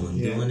to Dylan.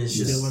 yeah, Dylan is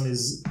just... Dylan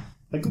is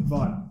a good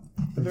vibe,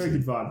 a very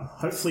good vibe.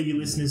 Hopefully, you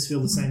listeners feel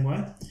the same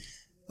way.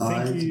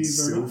 I Thank you can very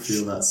still much.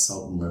 feel that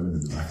salt and lemon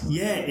in the back of my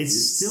Yeah, throat.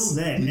 it's still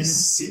there, and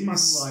it's in my like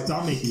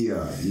stomach.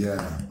 Here,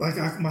 yeah. Like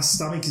my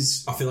stomach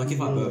is. I feel like if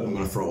I burp, I'm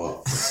going to throw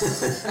up.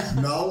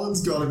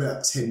 Nolan's got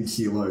about 10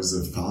 kilos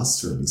of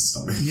pasta in his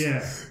stomach.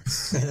 Yeah,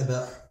 And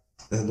about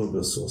a little bit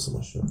of sauce on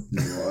my shirt.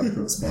 You know, I've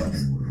got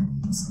sparkling water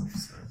on myself.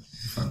 So.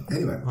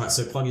 Anyway, Alright,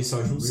 so plug your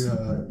socials.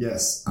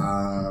 yes.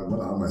 What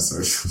are my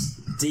socials?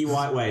 D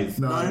White Wave.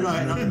 No,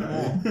 not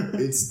anymore.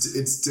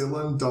 It's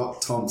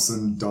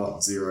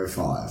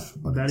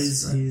Dylan.Thompson.05. on that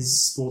is Instagram.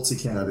 his sports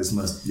account. That is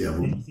most, yeah,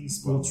 we'll Anything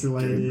sports get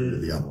rid of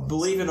related. the other ones.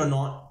 Believe it or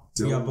not,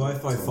 we are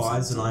both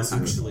O5s, and I'm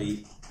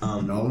actually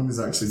Nolan is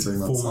actually 3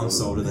 months 4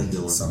 months older than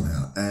Dylan.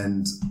 somehow.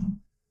 And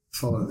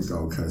follow the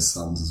Gold Coast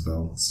Suns as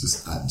well. It's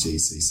just at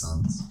GC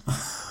Suns.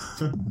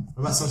 What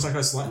about Sunshine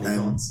Coast Lightning?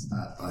 And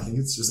I think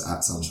it's just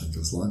at Sunshine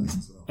Coast Lightning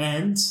as well.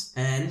 And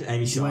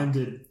Amy Sharp.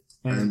 blended.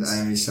 And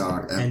Amy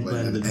Shark and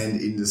Blended Blended.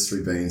 and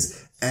Industry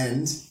Beans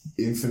and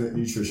Infinite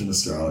Nutrition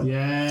Australia.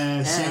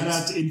 Yeah, shout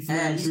out to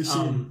Infinite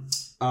Nutrition.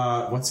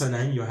 What's her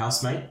name? Your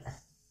housemate?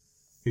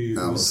 Who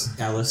Alice. was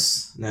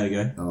Alice. There you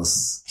go.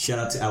 Alice. Shout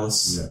out to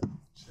Alice. Yeah.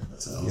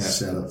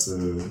 Shout out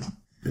to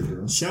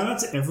everyone. Shout out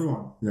to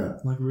everyone. Yeah.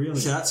 Like, really.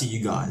 Shout out to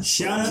you guys.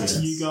 Shout out to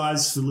Yes. you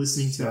guys for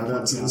listening to Shout our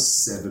out to the podcast.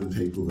 7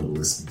 people that are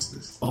listening to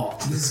this. Oh,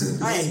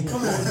 Hey,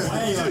 come on.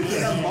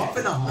 We're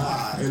mopping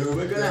up.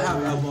 We're going to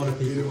have a lot of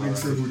people. It'll be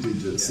triple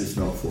digits, if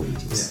not 4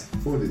 digits. Yeah.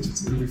 4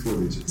 digits. It'll be 4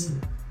 digits.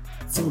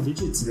 4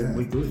 digits. Yeah.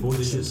 We're good. 4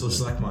 digits or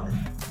select money.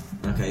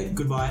 Okay,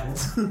 goodbye.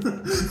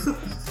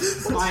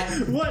 Bye.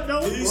 What?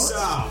 No. Peace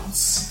out.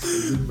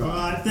 Goodbye.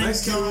 Alright,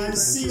 thanks,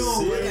 guys. See you all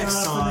See you later next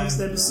for the time. next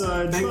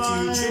episode. Thank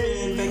Bye. you.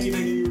 Tune in. Thank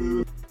you.